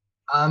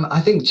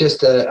 I think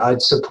just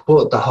I'd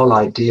support the whole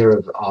idea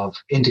of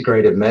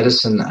integrative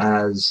medicine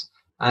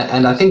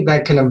and I think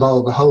that can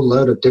involve a whole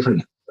load of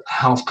different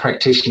health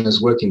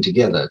practitioners working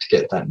together to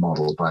get that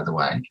model, by the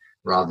way,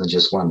 rather than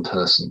just one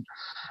person,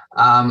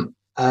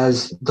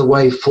 as the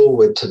way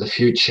forward to the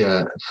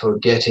future for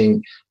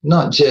getting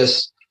not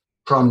just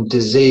from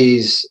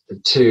disease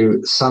to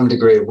some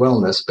degree of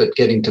wellness, but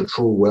getting to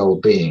full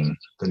well-being,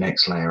 the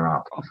next layer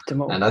up.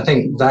 Optimal. And I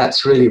think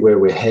that's really where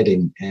we're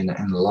heading in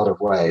a lot of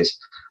ways.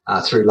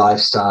 through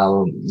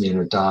lifestyle,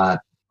 diet,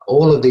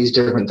 all of these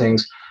different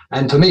things.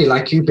 And for me,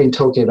 like you've been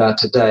talking about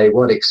today,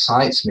 what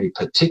excites me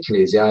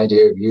particularly is the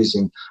idea of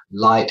using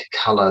light,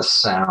 color,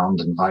 sound,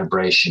 and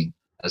vibration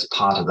as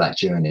part of that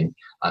journey.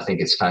 I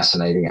think it's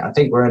fascinating. I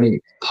think we're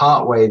only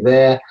partway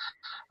there.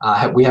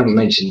 We haven't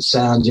mentioned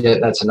sound yet.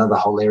 That's another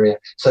whole area.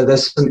 So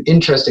there's some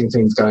interesting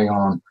things going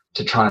on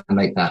to try and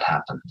make that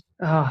happen.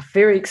 Oh,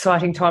 very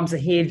exciting times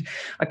ahead.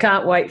 I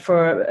can't wait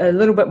for a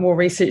little bit more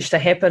research to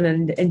happen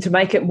and to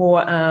make it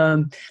more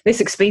less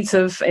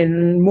expensive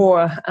and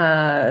more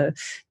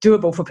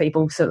doable for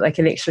people so that they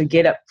can actually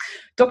get it.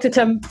 Dr.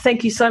 Tim,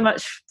 thank you so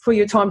much for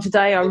your time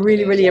today. I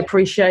really, really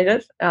appreciate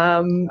it.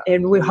 And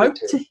we hope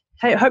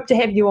to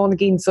have you on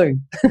again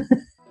soon.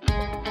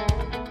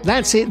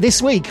 That's it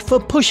this week for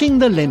Pushing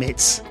the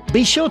Limits.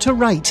 Be sure to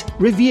rate,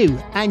 review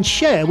and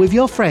share with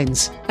your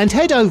friends. And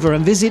head over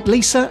and visit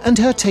Lisa and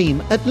her team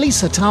at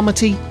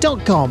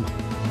lisatamati.com.